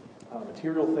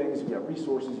material things, you've got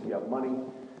resources, you've got money.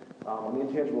 On the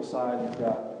intangible side, you've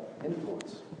got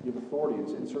influence. You have authority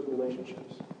in certain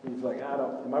relationships. And you feel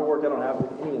like, in my work, I don't have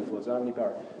any influence. I don't have any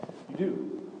power. You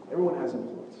do. Everyone has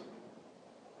influence.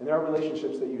 And there are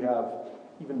relationships that you have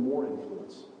even more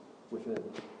influence within.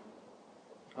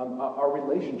 Our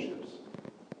relationships,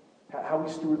 how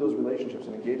we steward those relationships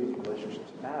and engage with relationships,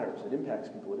 it matters. It impacts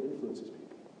people. It influences people.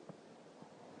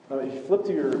 Now, if you flip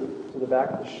to the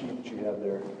back of the sheet that you have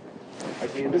there,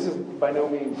 again, this is by no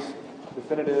means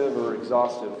definitive or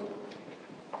exhaustive,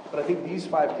 but I think these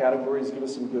 5 categories give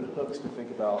us some good hooks to think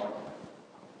about.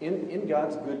 In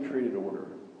God's good created order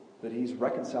that He's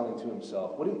reconciling to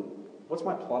Himself, what's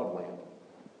my plot of land?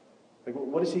 Like,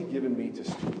 what has He given me to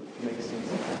make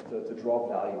sense of, to draw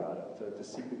value out of, to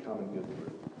seek the common good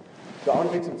through? So I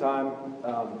want to take some time.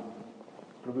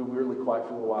 It'll be weirdly quiet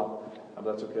for a little while, but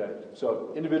that's okay.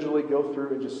 So individually, go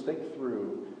through and just think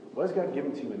through what has God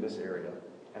given to you in this area,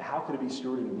 and how could it be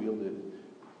stewarded and wielded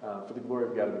for the glory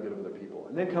of God and the good of other people.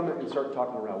 And then come and start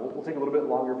talking around. We'll take a little bit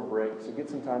longer of a break, so get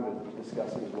some time to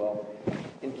discuss it as well.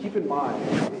 And keep in mind,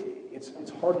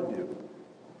 it's hard to do,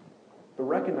 but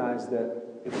recognize that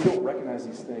if we don't recognize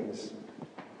these things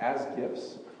as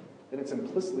gifts, then it's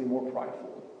implicitly more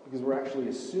prideful, because we're actually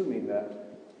assuming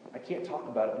that I can't talk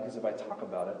about it, because if I talk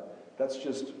about it, that's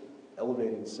just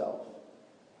elevating self.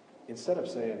 Instead of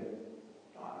saying,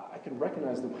 I can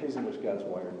recognize the ways in which God has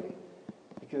wired me.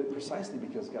 Precisely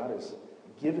because God has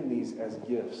given these as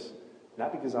gifts,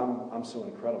 not because I'm so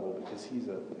incredible, because He's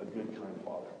a good, kind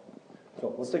Father.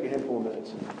 So let's take a handful of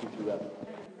minutes and get through that.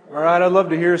 All right, I'd love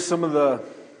to hear some of the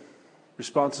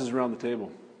responses around the table.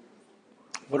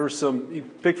 What are some, you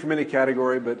pick from any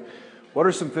category, but what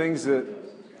are some things that,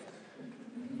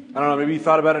 I don't know, maybe you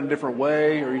thought about it in a different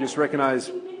way, or you just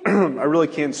recognize, I really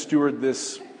can steward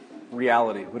this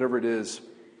reality, whatever it is,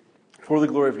 for the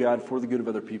glory of God, for the good of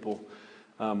other people.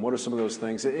 What are some of those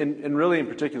things? And really, in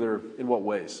particular, in what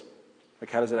ways?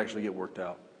 Like, how does it actually get worked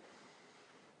out?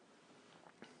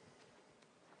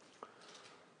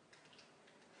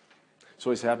 It's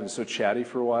always happened so chatty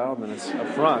for a while, and then it's up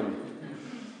front.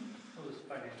 It was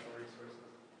financial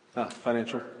resources.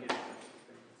 Financial?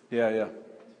 Yeah. Yeah. To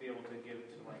be able to give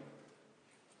to,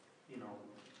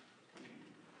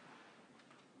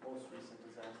 most recent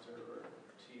disaster, or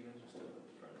to even just a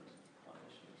friend on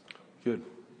issue or something. Good.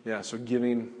 Yeah, so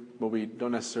giving what we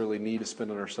don't necessarily need to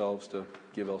spend on ourselves to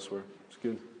give elsewhere. It's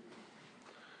good.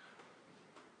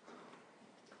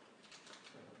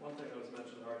 One thing that was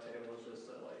mentioned at our table was just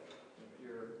that,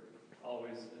 you're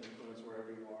always an influence wherever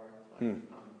you are.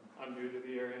 I'm new to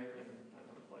the area, and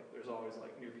there's always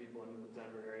new people in the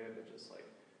Denver area, but just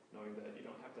knowing that you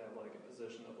don't have to have like a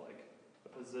position of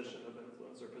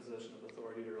influence or position of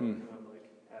authority to really kind of like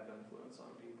have influence on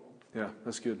people. Yeah,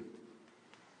 that's good.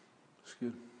 That's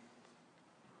good.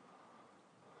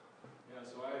 Yeah,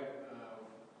 so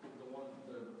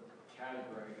the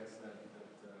category, I guess, that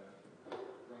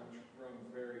rung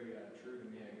very true to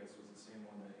me, I guess, was the same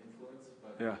one, that influence,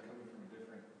 but coming from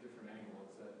a different angle.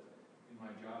 It's that in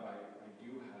my job, I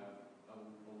do have a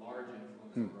large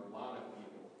influence over a lot of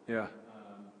people. Yeah.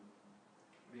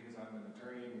 Because I'm an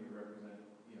attorney, we represent,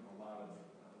 a lot of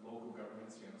local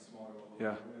governments, smaller local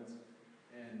governments,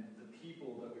 and the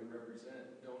people that we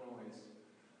represent don't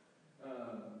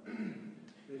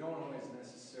always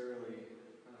necessarily,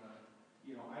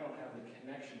 I don't have the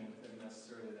connection with them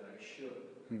necessarily that I should.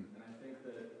 And I think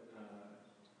that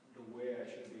the way I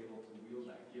should be able to wield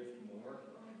that gift more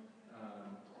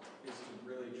is to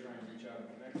really try and reach out and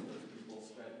connect with those people,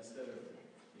 so that instead of,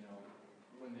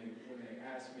 when they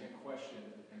ask me a question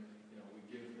and,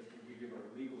 we give our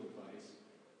legal advice,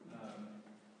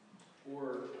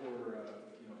 or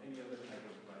any other type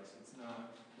of advice, it's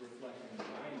not reflecting what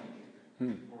I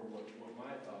need or what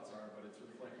my thoughts are, but it's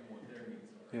reflecting what their needs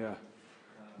are. Yeah.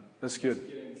 That's good.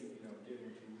 Getting to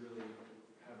really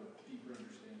have a deeper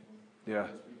understanding of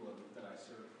those people that I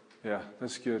serve. Yeah,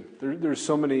 that's good. There's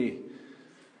so many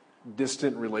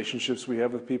distant relationships we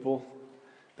have with people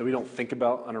that we don't think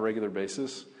about on a regular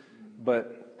basis,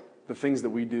 but the things that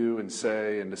we do and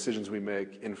say and decisions we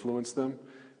make influence them.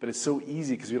 But it's so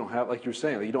easy because you don't have, like you're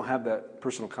saying, you don't have that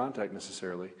personal contact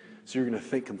necessarily, so you're going to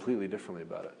think completely differently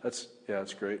about it.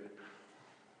 That's great.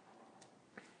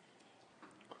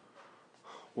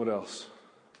 What else?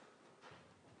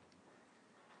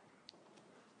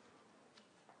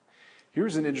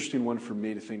 Here's an interesting one for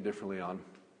me to think differently on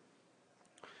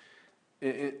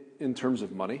in terms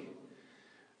of money.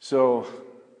 So,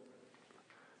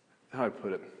 how do I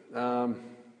put it?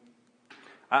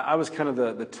 I was kind of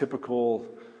the typical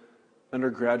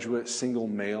undergraduate single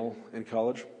male in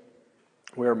college,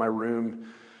 where my room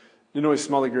didn't always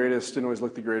smell the greatest, didn't always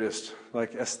look the greatest.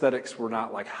 Like, aesthetics were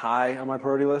not like high on my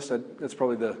priority list. That's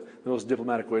probably the most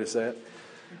diplomatic way to say it.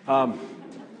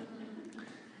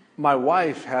 My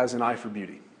wife has an eye for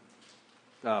beauty.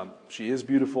 She is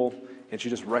beautiful, and she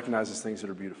just recognizes things that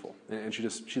are beautiful. And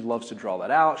she loves to draw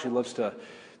that out. She loves to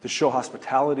show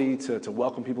hospitality, to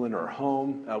welcome people into her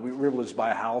home. We were able to just buy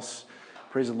a house,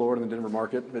 praise the Lord, in the Denver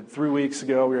market. But 3 weeks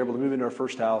ago, we were able to move into our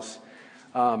first house.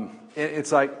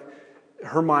 It's like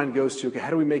her mind goes to, okay,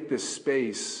 how do we make this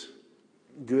space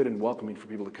good and welcoming for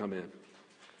people to come in?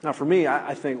 Now, for me,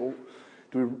 I think, well,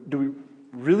 do we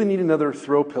really need another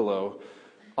throw pillow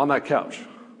on that couch?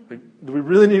 Like, do we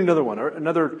really need another one? Or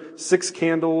another 6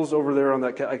 candles over there on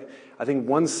that couch? I think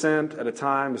 1 scent at a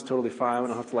time is totally fine. We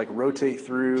don't have to rotate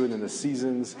through, and then the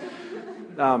seasons.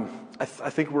 I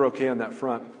think we're okay on that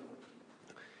front.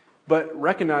 But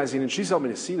recognizing, and she's helped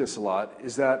me to see this a lot,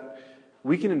 is that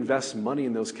we can invest money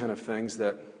in those kind of things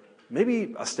that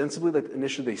maybe ostensibly,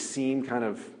 initially they seem kind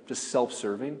of just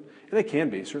self-serving. And they can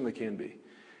be, certainly can be.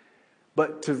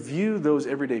 But to view those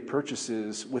everyday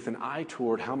purchases with an eye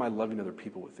toward how am I loving other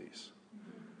people with these?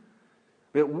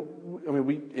 We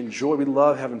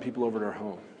love having people over at our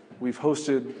home. We've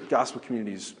hosted gospel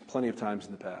communities plenty of times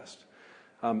in the past.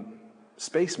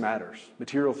 Space matters.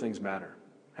 Material things matter.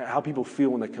 How people feel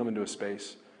when they come into a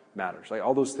space matters. Like,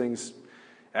 all those things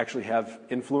actually have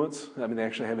influence. They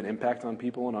actually have an impact on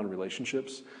people and on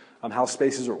relationships. How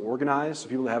spaces are organized, so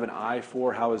people have an eye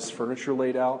for how is furniture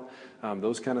laid out,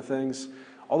 those kind of things.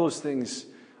 All those things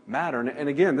matter. And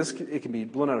again, it can be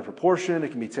blown out of proportion.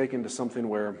 It can be taken to something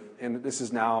where, and this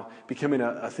is now becoming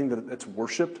a thing that's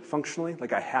worshipped functionally.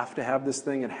 Like, I have to have this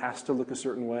thing. It has to look a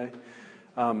certain way.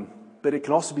 But it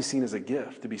can also be seen as a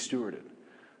gift to be stewarded.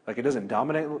 Like, it doesn't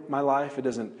dominate my life. It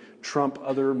doesn't trump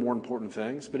other more important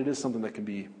things. But it is something that can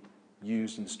be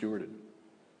used and stewarded.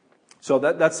 So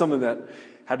that's something that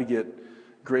had to get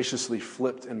graciously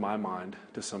flipped in my mind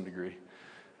to some degree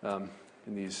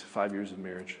in these 5 years of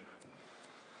marriage.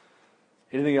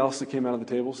 Anything else that came out of the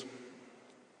tables?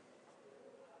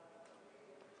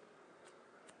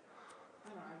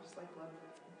 I don't know, I just love,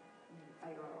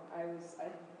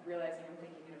 I'm realizing I'm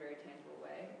thinking in a very tangible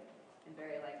way, and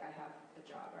very I have a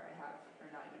job, or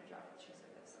not even a job, she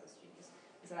said this, that was genius.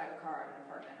 I said I have a car, I have an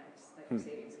apartment, I have a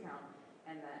savings account,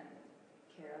 and then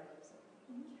Kara was like,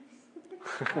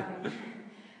 yes.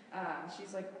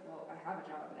 She's like, well, I have a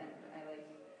job, and I would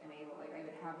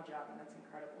have a job, and that's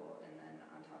incredible, and then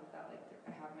on top of that,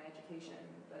 I have my education,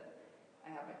 but I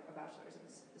have a bachelor's and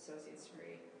associate's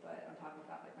degree, but on top of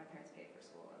that, my parents paid for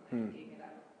school, and gave me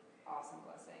that awesome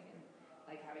blessing, and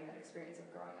like having that experience of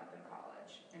growing up in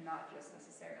college and not just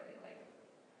necessarily like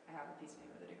I have a piece of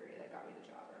paper with a degree that got me the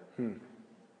job or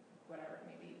whatever it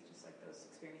may be. It's just like those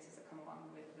experiences that come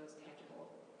along with those tangible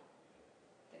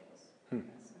things. I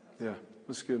guess. Yeah,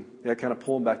 that's good. Yeah, kind of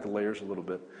pulling back the layers a little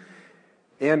bit.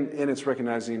 And it's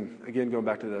recognizing, again, going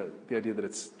back to the idea that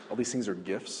it's all these things are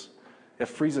gifts. It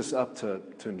frees us up to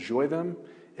enjoy them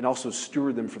and also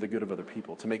steward them for the good of other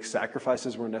people, to make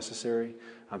sacrifices where necessary,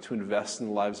 to invest in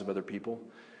the lives of other people.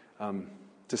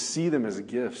 To see them as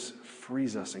gifts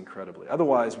frees us incredibly.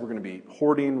 Otherwise, we're going to be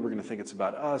hoarding. We're going to think it's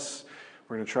about us.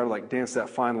 We're going to try to like dance that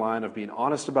fine line of being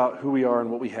honest about who we are and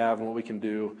what we have and what we can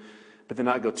do, but then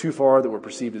not go too far that we're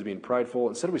perceived as being prideful.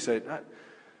 Instead, we say,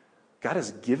 God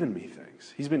has given me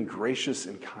things. He's been gracious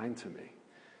and kind to me.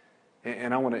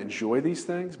 And I want to enjoy these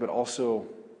things, but also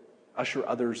usher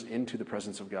others into the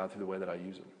presence of God through the way that I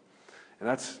use them. And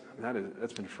that's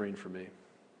been freeing for me.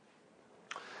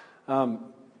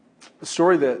 The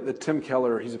story that Tim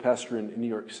Keller, he's a pastor in New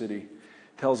York City,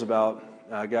 tells about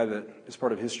a guy that is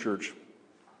part of his church,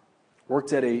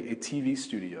 worked at a TV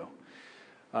studio.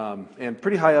 And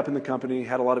pretty high up in the company,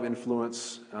 had a lot of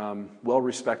influence,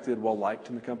 well-respected, well-liked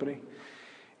in the company.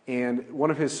 And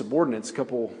one of his subordinates, a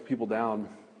couple people down,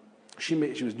 she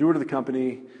was newer to the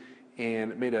company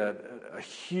and made a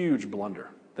huge blunder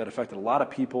that affected a lot of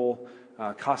people,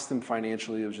 cost them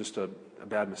financially. It was just a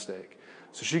bad mistake.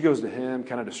 So she goes to him,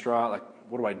 kind of distraught, like,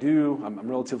 what do I do? I'm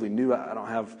relatively new. I don't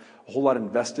have a whole lot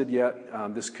invested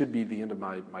yet. This could be the end of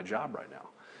my job right now.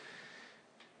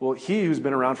 Well, he, who's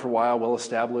been around for a while,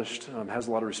 well-established, has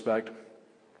a lot of respect,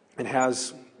 and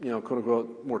has,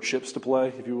 quote-unquote, more chips to play,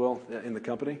 if you will, in the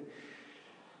company.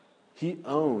 He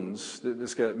owns,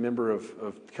 this guy, member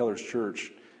of Keller's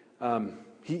church,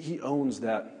 he owns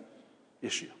that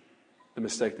issue, the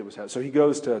mistake that was had. So he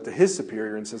goes to his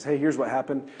superior and says, hey, here's what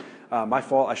happened. My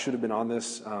fault. I should have been on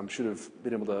this. Should have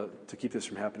been able to keep this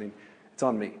from happening. It's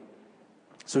on me.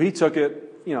 So he took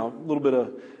it, a little bit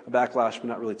of a backlash, but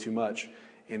not really too much.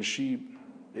 And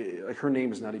her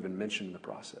name is not even mentioned in the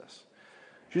process.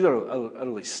 She's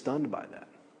utterly stunned by that.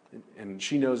 And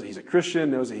she knows that he's a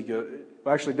Christian, knows that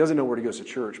actually doesn't know where he goes to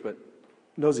church, but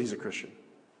knows that he's a Christian.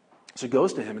 So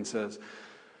goes to him and says,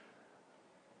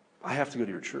 I have to go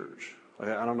to your church.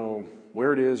 I don't know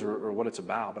where it is or what it's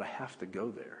about, but I have to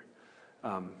go there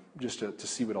just to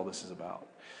see what all this is about.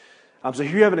 So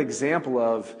here you have an example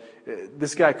of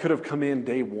this guy could have come in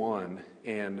day one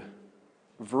and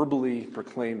verbally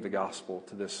proclaimed the gospel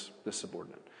to this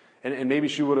subordinate. And maybe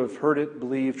she would have heard it,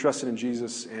 believed, trusted in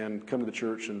Jesus, and come to the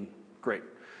church, and great.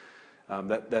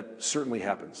 That certainly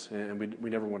happens. And we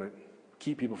never want to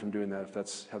keep people from doing that if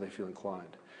that's how they feel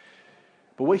inclined.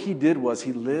 But what he did was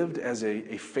he lived as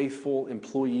a faithful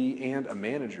employee and a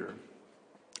manager.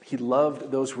 He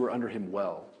loved those who were under him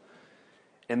well.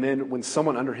 And then when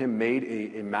someone under him made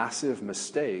a massive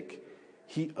mistake,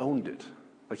 he owned it.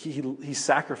 Like he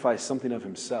sacrificed something of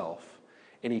himself,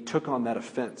 and he took on that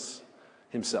offense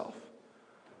himself.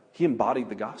 He embodied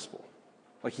the gospel.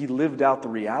 Like he lived out the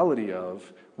reality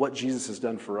of what Jesus has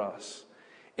done for us.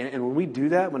 And when we do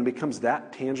that, when it becomes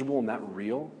that tangible and that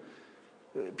real,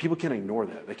 people can't ignore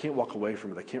that. They can't walk away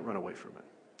from it. They can't run away from it.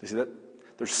 They see that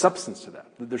there's substance to that.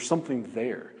 There's something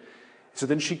there. So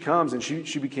then she comes and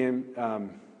she became, I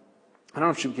don't know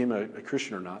if she became a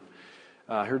Christian or not.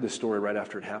 I heard this story right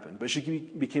after it happened. But she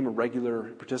became a regular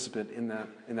participant in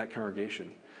that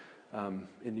congregation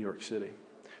in New York City.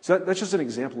 So that's just an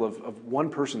example of one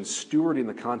person stewarding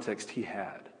the context he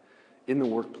had in the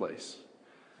workplace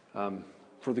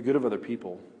for the good of other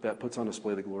people that puts on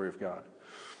display the glory of God.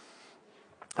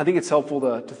 I think it's helpful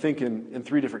to think in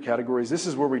three different categories. This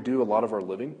is where we do a lot of our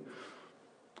living.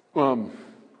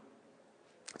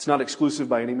 It's not exclusive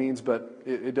by any means, but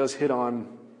it does hit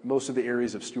on most of the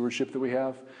areas of stewardship that we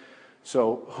have.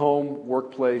 So home,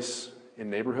 workplace, and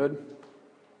neighborhood.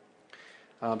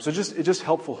 So it just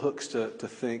helpful hooks to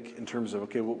think in terms of,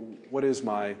 okay, well, what is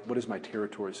my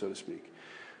territory, so to speak.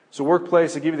 So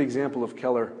workplace, I give you the example of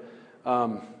Keller.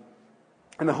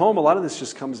 In the home, a lot of this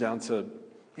just comes down to,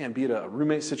 be it a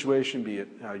roommate situation, be it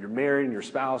you're married and your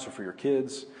spouse, or for your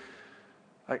kids.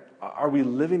 Like, are we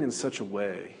living in such a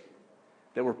way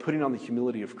that we're putting on the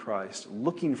humility of Christ,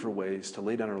 looking for ways to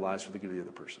lay down our lives for the good of the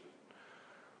other person?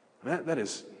 That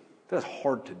is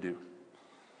hard to do.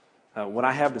 When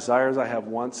I have desires, I have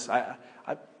wants. I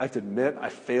have to admit, I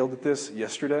failed at this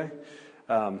yesterday.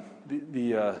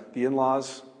 The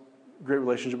in-laws, great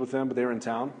relationship with them, but they were in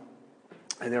town,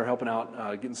 and they were helping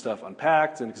out getting stuff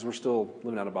unpacked, and because we're still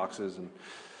living out of boxes, and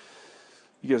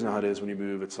you guys know how it is when you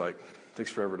move. It's like it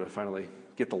takes forever to finally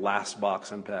get the last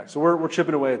box unpacked. So we're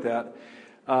chipping away at that.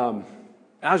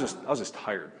 I was just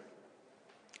tired.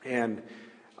 And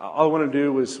all I wanted to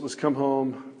do was come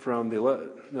home from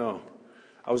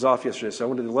I was off yesterday, so I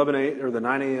went to the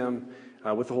 9 a.m.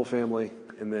 With the whole family,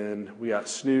 and then we got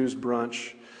snooze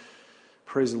brunch.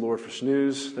 Praise the Lord for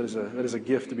snooze. That is a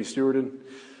gift to be stewarded.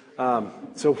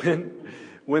 So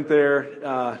went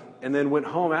there, and then went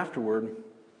home afterward.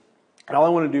 And all I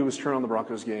wanted to do was turn on the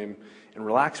Broncos game and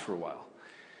relax for a while.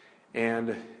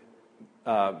 And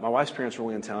my wife's parents were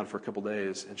only in town for a couple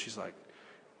days, and she's like,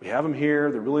 "We have them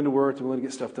here. They're willing to work. They're willing to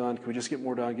get stuff done. Can we just get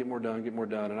more done?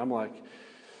 And I'm like,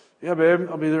 "Yeah, babe,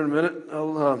 I'll be there in a minute.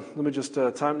 Let me just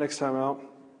next time out."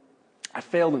 I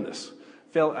failed in this.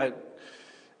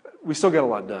 We still got a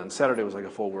lot done. Saturday was like a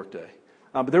full work day.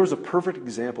 But there was a perfect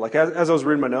example. Like as I was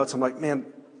reading my notes, I'm like, man,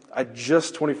 I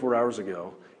just 24 hours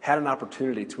ago had an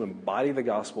opportunity to embody the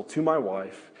gospel to my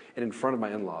wife and in front of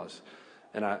my in-laws,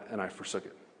 and I forsook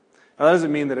it. Now that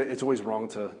doesn't mean that it's always wrong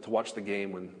to watch the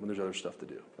game when there's other stuff to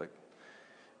do. Like,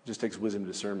 it just takes wisdom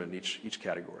and discernment in each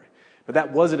category. But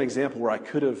that was an example where I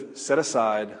could have set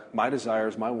aside my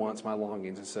desires, my wants, my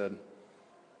longings, and said,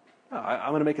 "Oh, I'm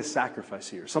going to make a sacrifice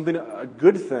here. Something, a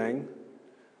good thing,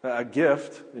 a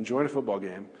gift, enjoying a football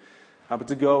game, but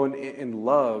to go and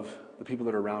love the people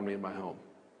that are around me in my home."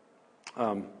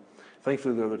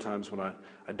 Thankfully, there are other times when I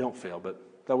don't fail, but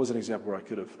that was an example where I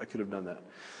could have done that.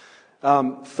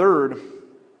 Third,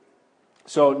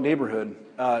 so neighborhood.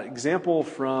 Example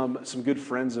from some good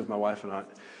friends of my wife and I.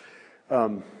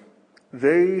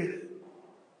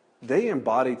 They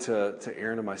embody to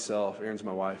Aaron and myself, Aaron's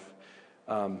my wife,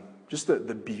 just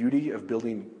the beauty of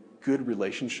building good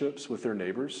relationships with their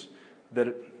neighbors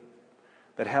that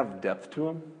have depth to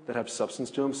them, that have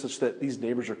substance to them, such that these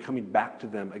neighbors are coming back to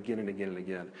them again and again and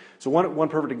again. So one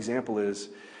perfect example is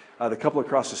the couple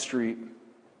across the street.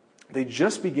 They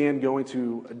just began going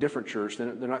to a different church.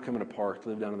 They're not coming to Park.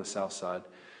 They live down on the south side.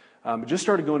 Just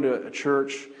started going to a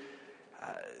church.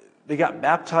 They got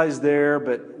baptized there,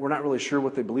 but we're not really sure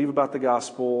what they believe about the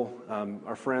gospel.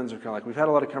 Our friends are kind of like, we've had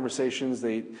a lot of conversations.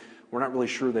 We're not really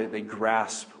sure they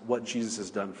grasp what Jesus has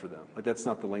done for them. Like, that's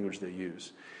not the language they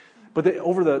use. But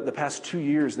over the past 2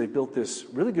 years, they've built this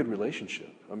really good relationship.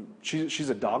 She's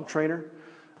a dog trainer.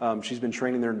 She's been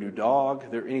training their new dog.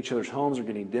 They're in each other's homes. They're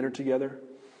getting dinner together.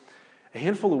 A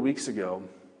handful of weeks ago,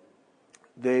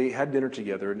 they had dinner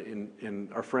together, and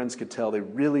our friends could tell they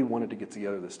really wanted to get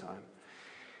together this time.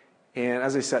 And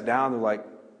as they sat down, they're like,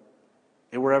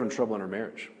 "Hey, we're having trouble in our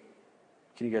marriage.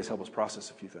 Can you guys help us process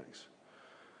a few things?"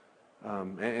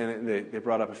 And they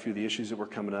brought up a few of the issues that were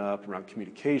coming up around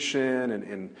communication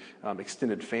and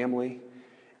extended family.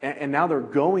 And now they're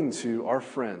going to our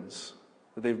friends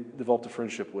that they've developed a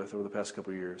friendship with over the past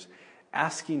couple of years,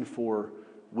 asking for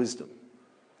wisdom,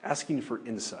 asking for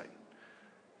insight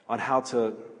on how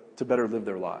to better live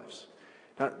their lives.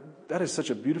 Now, that is such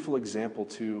a beautiful example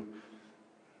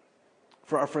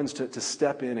for our friends to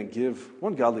step in and give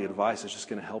one godly advice that's just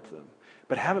going to help them,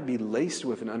 but have it be laced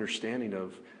with an understanding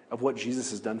of what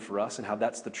Jesus has done for us and how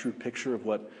that's the true picture of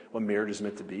what marriage is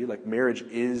meant to be. Like, marriage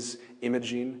is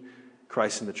imaging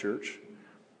Christ in the church.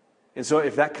 And so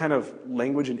if that kind of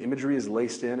language and imagery is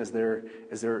laced in as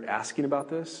they're asking about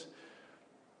this,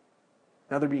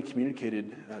 now they're being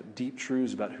communicated deep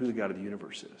truths about who the God of the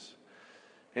universe is.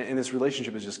 And this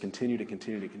relationship has just continued.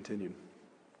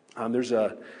 There's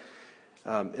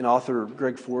an author,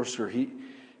 Greg Forrester. He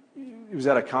was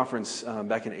at a conference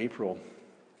back in April,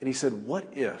 and he said, what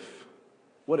if,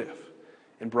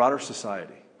 in broader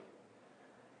society,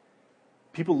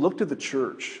 people looked at the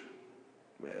church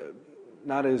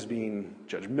not as being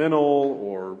judgmental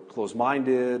or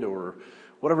closed-minded or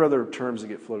whatever other terms that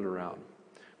get floated around.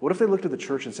 What if they looked at the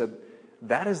church and said,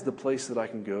 that is the place that I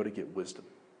can go to get wisdom?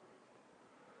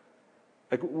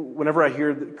 Like, whenever I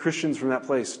hear Christians from that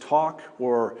place talk,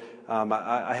 or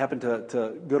I happen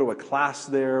to go to a class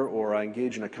there, or I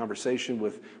engage in a conversation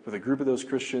with a group of those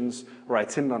Christians, or I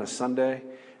attend on a Sunday,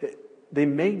 they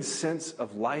made sense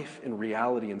of life and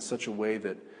reality in such a way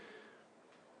that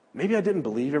maybe I didn't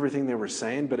believe everything they were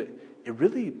saying, but it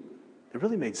really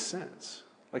made sense.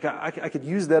 Like, I could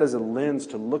use that as a lens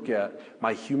to look at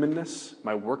my humanness,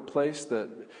 my workplace, the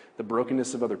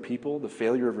brokenness of other people, the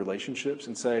failure of relationships,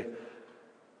 and say,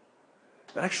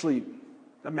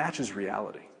 that matches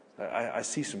reality. I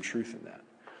see some truth in that.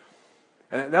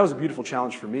 And that was a beautiful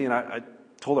challenge for me, and I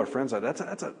told our friends, that's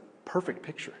a perfect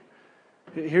picture.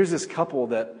 Here's this couple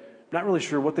that not really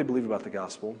sure what they believe about the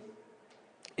gospel,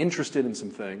 interested in some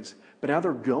things, but now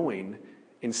they're going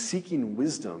and seeking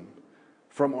wisdom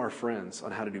from our friends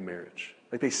on how to do marriage.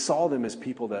 Like, they saw them as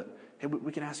people that, hey,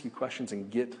 we can ask you questions and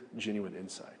get genuine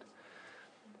insight.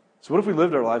 So what if we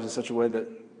lived our lives in such a way that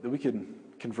we could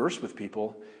converse with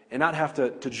people and not have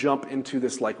to jump into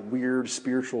this like weird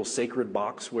spiritual sacred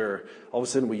box where all of a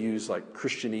sudden we use like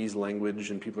Christianese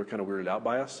language and people are kind of weirded out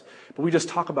by us. But we just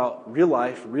talk about real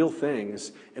life, real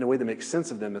things in a way that makes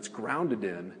sense of them, that's grounded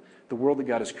in the world that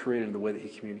God has created and the way that he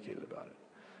communicated about it.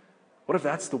 What if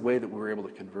that's the way that we're able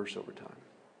to converse over time?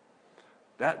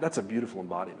 That's a beautiful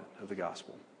embodiment of the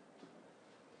gospel.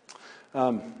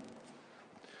 Let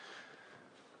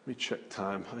me check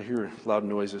time. I hear loud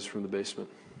noises from the basement.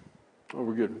 Oh,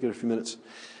 we're good. We've got a few minutes.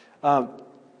 So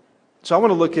I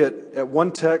want to look at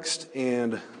one text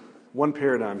and one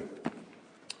paradigm,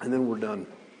 and then we're done.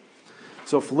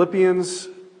 So Philippians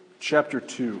chapter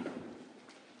 2.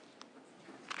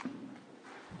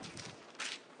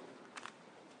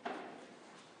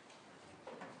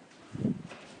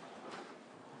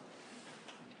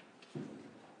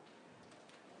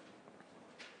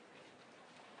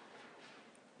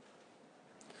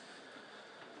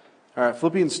 All right,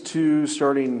 Philippians 2,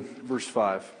 starting verse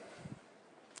 5.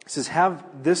 It says, "Have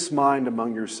this mind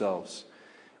among yourselves,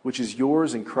 which is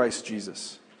yours in Christ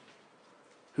Jesus,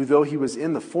 who though he was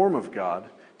in the form of God,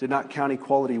 did not count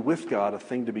equality with God a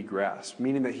thing to be grasped,"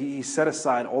 meaning that he set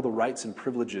aside all the rights and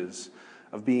privileges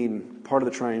of being part of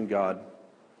the triune God.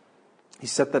 He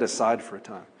set that aside for a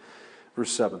time.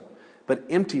 Verse 7, "But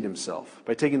emptied himself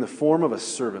by taking the form of a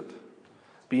servant,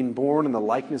 being born in the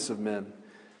likeness of men,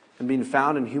 and being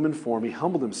found in human form, he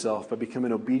humbled himself by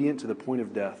becoming obedient to the point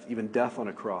of death, even death on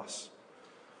a cross.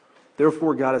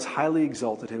 Therefore God has highly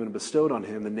exalted him and bestowed on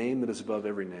him the name that is above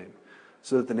every name,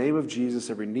 so that the name of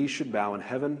Jesus every knee should bow in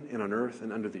heaven and on earth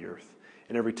and under the earth,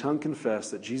 and every tongue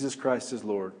confess that Jesus Christ is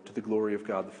Lord, to the glory of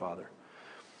God the Father."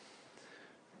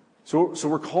 So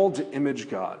we're called to image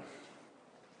God.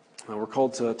 We're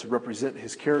called to represent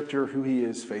his character, who he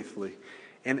is faithfully.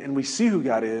 And we see who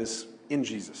God is in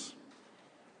Jesus.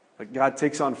 Like God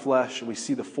takes on flesh, and we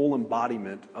see the full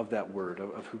embodiment of that word,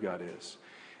 of who God is.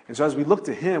 And so as we look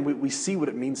to him, we see what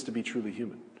it means to be truly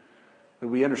human. And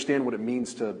we understand what it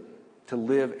means to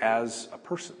live as a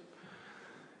person.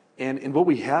 And what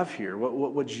we have here,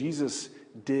 what Jesus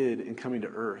did in coming to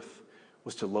earth,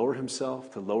 was to lower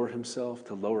himself, to lower himself,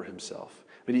 to lower himself.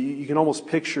 But you can almost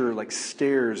picture like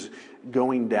stairs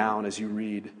going down as you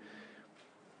read.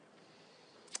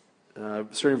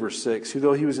 Starting in verse 6, "Who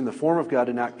though he was in the form of God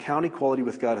did not count equality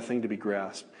with God a thing to be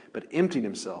grasped, but emptied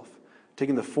himself,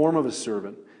 taking the form of a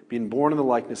servant, being born in the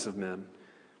likeness of men,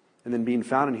 and then being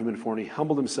found in human form, he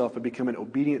humbled himself by becoming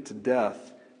obedient to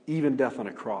death, even death on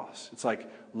a cross." It's like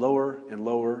lower and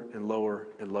lower and lower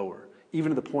and lower,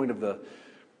 even to the point of the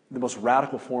most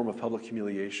radical form of public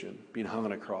humiliation, being hung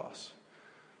on a cross.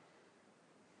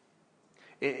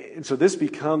 And so this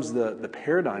becomes the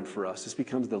paradigm for us. This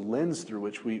becomes the lens through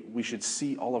which we should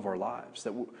see all of our lives.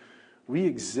 That we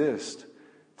exist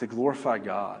to glorify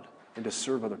God and to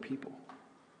serve other people.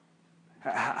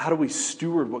 How do we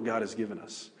steward what God has given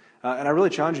us? And I really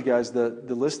challenge you guys, the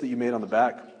list that you made on the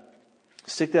back,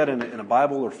 stick that in a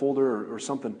Bible or folder or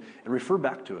something and refer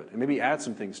back to it. And maybe add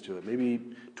some things to it.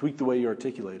 Maybe tweak the way you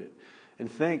articulate it.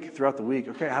 And think throughout the week,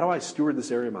 okay, how do I steward this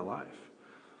area of my life?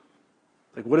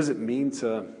 Like, what does it mean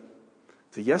to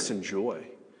yes, enjoy,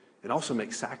 and also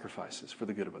make sacrifices for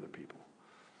the good of other people?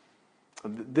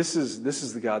 This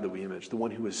is the God that we image, the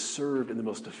one who has served in the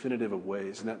most definitive of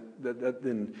ways, and that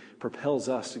then propels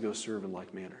us to go serve in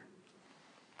like manner.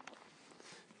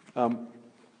 One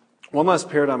last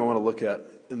paradigm I want to look at,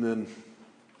 and then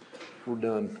we're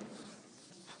done.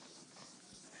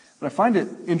 But I find it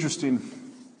interesting,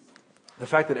 the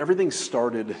fact that everything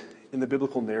started in the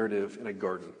biblical narrative in a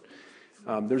garden.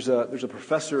 There's a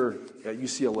professor at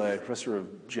UCLA, professor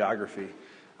of geography,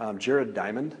 Jared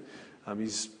Diamond.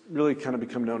 He's really kind of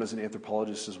become known as an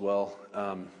anthropologist as well.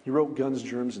 He wrote Guns,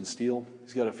 Germs, and Steel.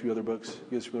 He's got a few other books.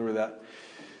 You guys familiar with that?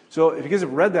 So if you guys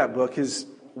have read that book,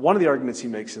 one of the arguments he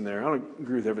makes in there, I don't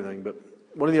agree with everything, but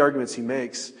one of the arguments he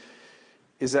makes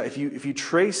is that if you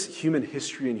trace human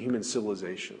history and human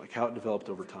civilization, like how it developed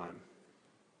over time,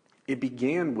 it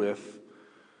began with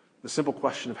the simple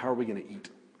question of how are we going to eat?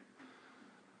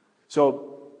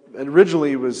 So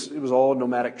originally it was all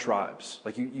nomadic tribes.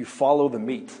 Like you follow the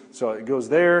meat. So it goes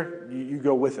there, you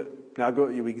go with it. Now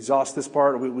we exhaust this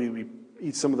part, we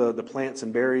eat some of the plants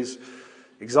and berries,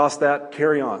 exhaust that,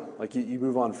 carry on. Like you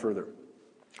move on further.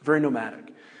 Very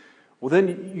nomadic. Well,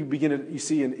 then you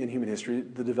see in human history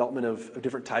the development of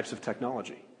different types of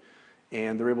technology.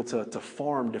 And they're able to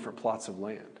farm different plots of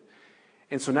land.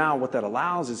 And so now what that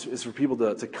allows is for people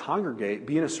to congregate,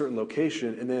 be in a certain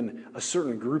location, and then a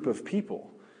certain group of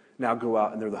people now go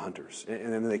out and they're the hunters.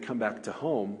 And then they come back to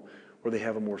home where they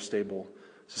have a more stable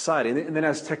society. And then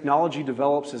as technology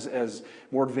develops, as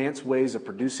more advanced ways of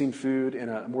producing food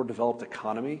and a more developed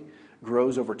economy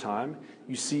grows over time,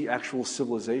 you see actual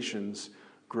civilizations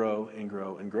grow and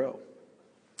grow and grow.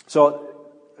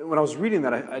 So when I was reading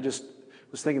that, I just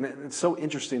was thinking that it's so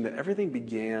interesting that everything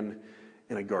began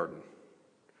in a garden.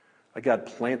 Like God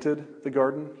planted the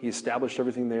garden, He established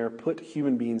everything there, put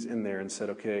human beings in there and said,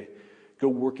 okay, go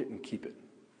work it and keep it.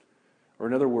 Or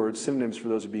in other words, synonyms for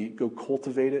those would be go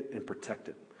cultivate it and protect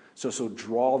it. So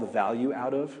draw the value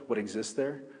out of what exists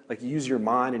there. Like use your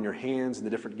mind and your hands and the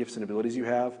different gifts and abilities you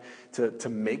have to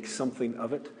make something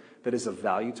of it that is of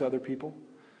value to other people.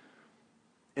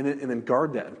 And then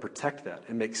guard that and protect that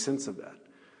and make sense of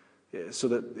that so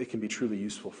that it can be truly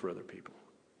useful for other people.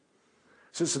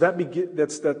 So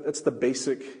that's the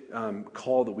basic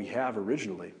call that we have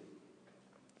originally.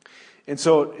 And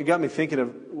so it got me thinking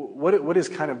of what is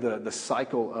kind of the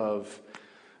cycle of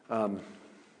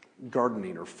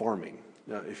gardening or farming,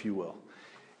 if you will.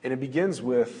 And it begins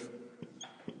with,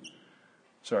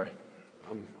 sorry,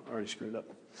 I'm already screwed up.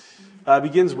 It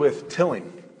begins with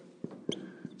tilling.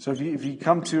 So if you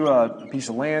come to a piece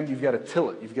of land, you've got to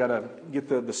till it. You've got to get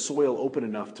the soil open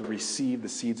enough to receive the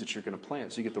seeds that you're going to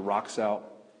plant. So you get the rocks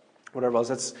out, whatever else.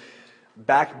 That's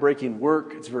back-breaking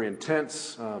work. It's very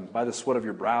intense. By the sweat of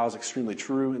your brows, extremely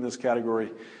true in this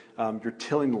category. You're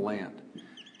tilling the land.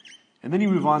 And then you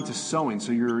move on to sowing.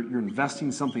 So you're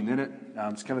investing something in it.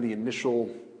 It's kind of the initial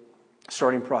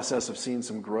starting process of seeing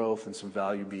some growth and some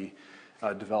value be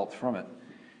developed from it.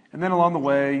 And then along the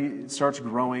way, it starts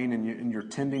growing and you're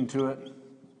tending to it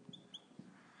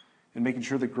and making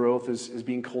sure that growth is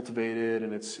being cultivated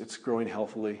and it's growing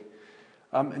healthily.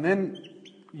 And then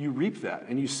you reap that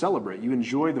and you celebrate. You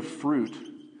enjoy the fruit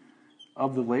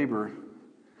of the labor.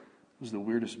 This is the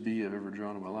weirdest bee I've ever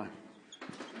drawn in my life.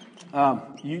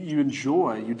 You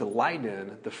delight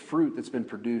in the fruit that's been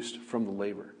produced from the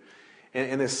labor.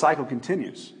 And this cycle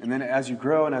continues. And then as you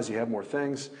grow and as you have more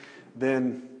things,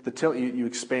 then you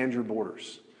expand your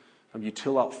borders. You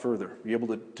till out further. You're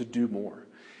able to do more.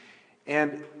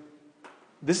 And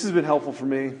this has been helpful for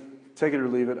me. Take it or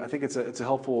leave it. I think it's a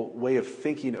helpful way of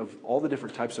thinking of all the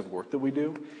different types of work that we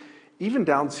do, even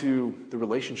down to the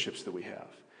relationships that we have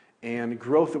and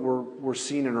growth that we're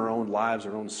seeing in our own lives,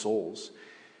 our own souls.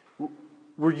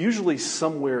 We're usually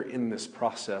somewhere in this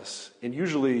process, and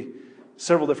usually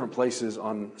several different places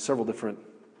on several different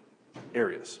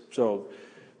areas. So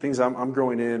things I'm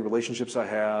growing in, relationships I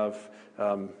have,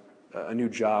 a new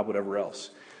job, whatever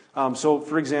else. So,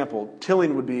 for example,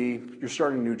 tilling would be you're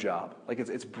starting a new job. Like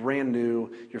it's brand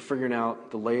new. You're figuring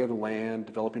out the lay of the land,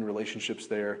 developing relationships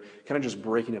there, kind of just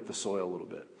breaking up the soil a little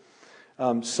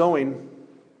bit. Sowing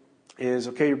is,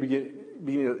 okay, you're beginning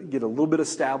to get a little bit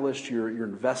established. You're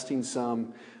investing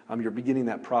some. You're beginning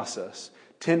that process.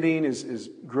 Tending is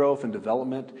growth and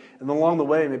development. And then along the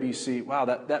way, maybe you see, wow,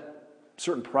 that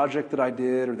certain project that I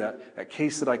did or that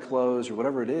case that I closed or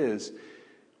whatever it is,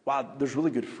 wow, there's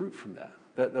really good fruit from that.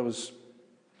 That was,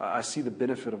 I see the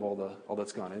benefit of all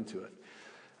that's gone into it.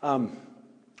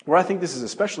 Where I think this is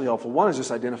especially helpful, one is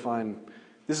just identifying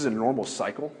this is a normal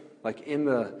cycle. Like in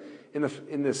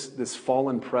this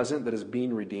fallen present that is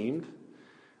being redeemed,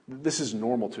 this is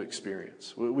normal to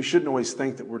experience. We shouldn't always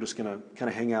think that we're just going to kind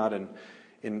of hang out and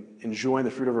enjoying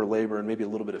the fruit of our labor and maybe a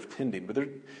little bit of tending. But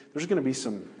there's going to be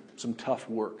some tough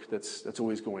work that's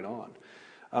always going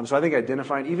on. So I think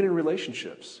identifying, even in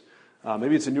relationships,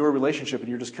 maybe it's a newer relationship and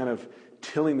you're just kind of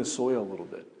tilling the soil a little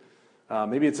bit.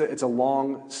 Maybe it's a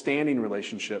long-standing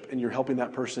relationship and you're helping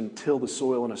that person till the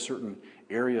soil in a certain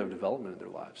area of development in their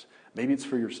lives. Maybe it's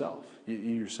for yourself. You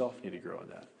yourself need to grow in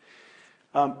that.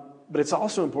 But it's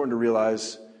also important to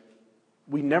realize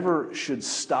we never should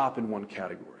stop in one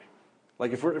category.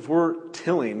 Like if we're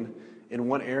tilling in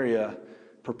one area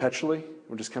perpetually,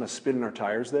 we're just kind of spinning our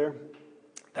tires there,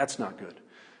 that's not good.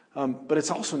 But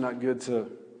it's also not good to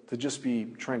just be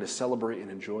trying to celebrate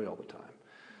and enjoy all the time.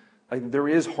 Like there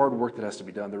is hard work that has to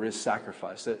be done. There is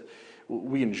sacrifice. That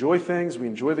we enjoy things, we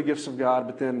enjoy the gifts of God,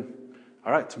 but then,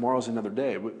 all right, tomorrow's another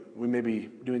day. We may be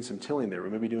doing some tilling there. We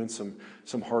may be doing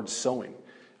some hard sowing.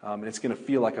 And it's going to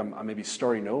feel like I'm maybe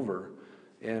starting over,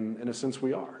 and in a sense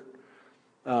we are.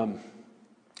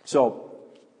 So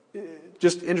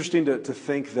just interesting to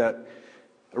think that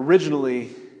originally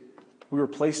we were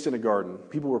placed in a garden.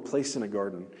 People were placed in a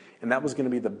garden, and that was going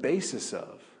to be the basis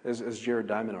of, as Jared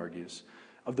Diamond argues,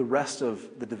 of the rest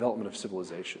of the development of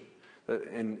civilization.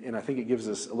 And I think it gives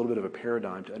us a little bit of a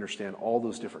paradigm to understand all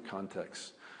those different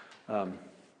contexts that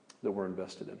we're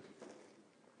invested in.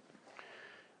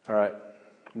 All right,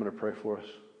 I'm going to pray for us.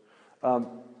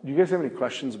 Do you guys have any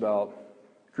questions about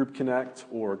Group Connect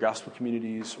or gospel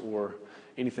communities or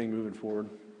anything moving forward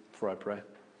before I pray?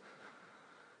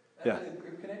 Yeah. The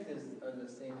Group Connect are the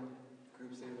same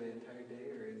groups there the entire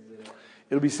day, or is it?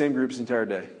 It'll be same groups the entire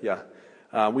day, yeah.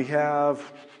 We have,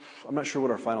 I'm not sure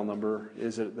what our final number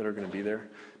is that are going to be there.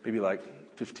 Maybe like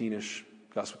 15-ish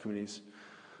gospel communities.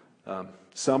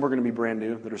 Some are going to be brand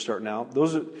new that are starting out.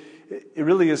 It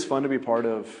really is fun to be part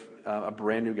of a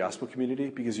brand new gospel community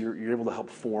because you're able to help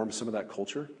form some of that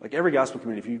culture. Like every gospel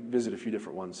community, if you visit a few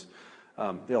different ones,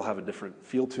 they'll have a different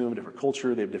feel to them, a different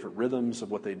culture. They have different rhythms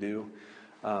of what they do.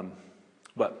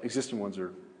 But existing ones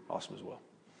are awesome as well.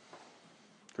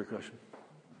 Great question.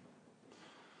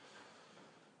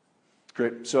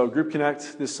 Great. So Group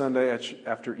Connect this Sunday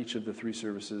after each of the 3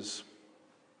 services.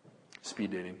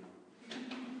 Speed dating.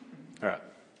 All right.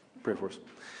 Pray for us.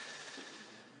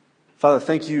 Father,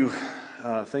 thank you.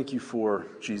 Thank you for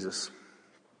Jesus.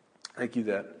 Thank you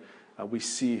that we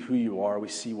see who you are. We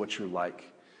see what you're like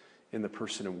in the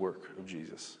person and work of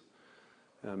Jesus.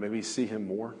 May we see him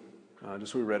more.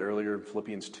 Just what we read earlier in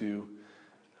Philippians 2.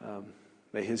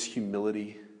 May his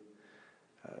humility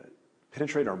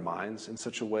penetrate our minds in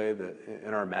such a way that,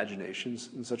 in our imaginations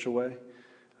in such a way,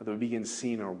 that we begin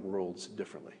seeing our worlds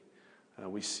differently.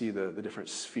 We see the different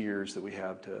spheres that we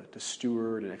have to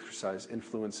steward and exercise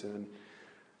influence in,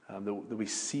 that we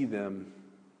see them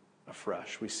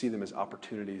afresh. We see them as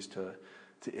opportunities to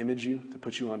image you, to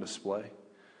put you on display,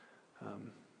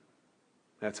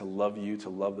 and to love you, to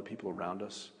love the people around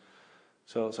us.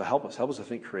 So help us to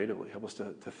think creatively. Help us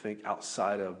to think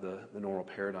outside of the normal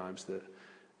paradigms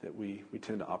that we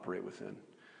tend to operate within.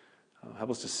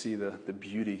 Help us to see the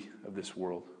beauty of this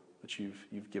world that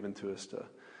you've given to us to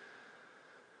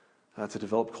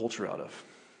develop culture out of.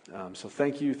 So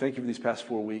thank you for these past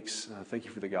 4 weeks. Thank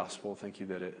you for the gospel. Thank you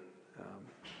that it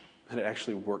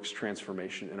actually works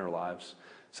transformation in our lives,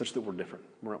 such that we're different.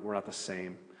 We're not the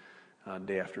same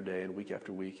day after day and week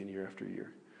after week and year after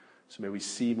year. So may we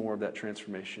see more of that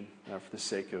transformation for the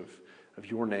sake of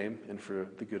your name and for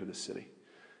the good of the city.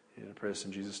 And I pray this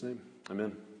in Jesus' name.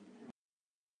 Amen.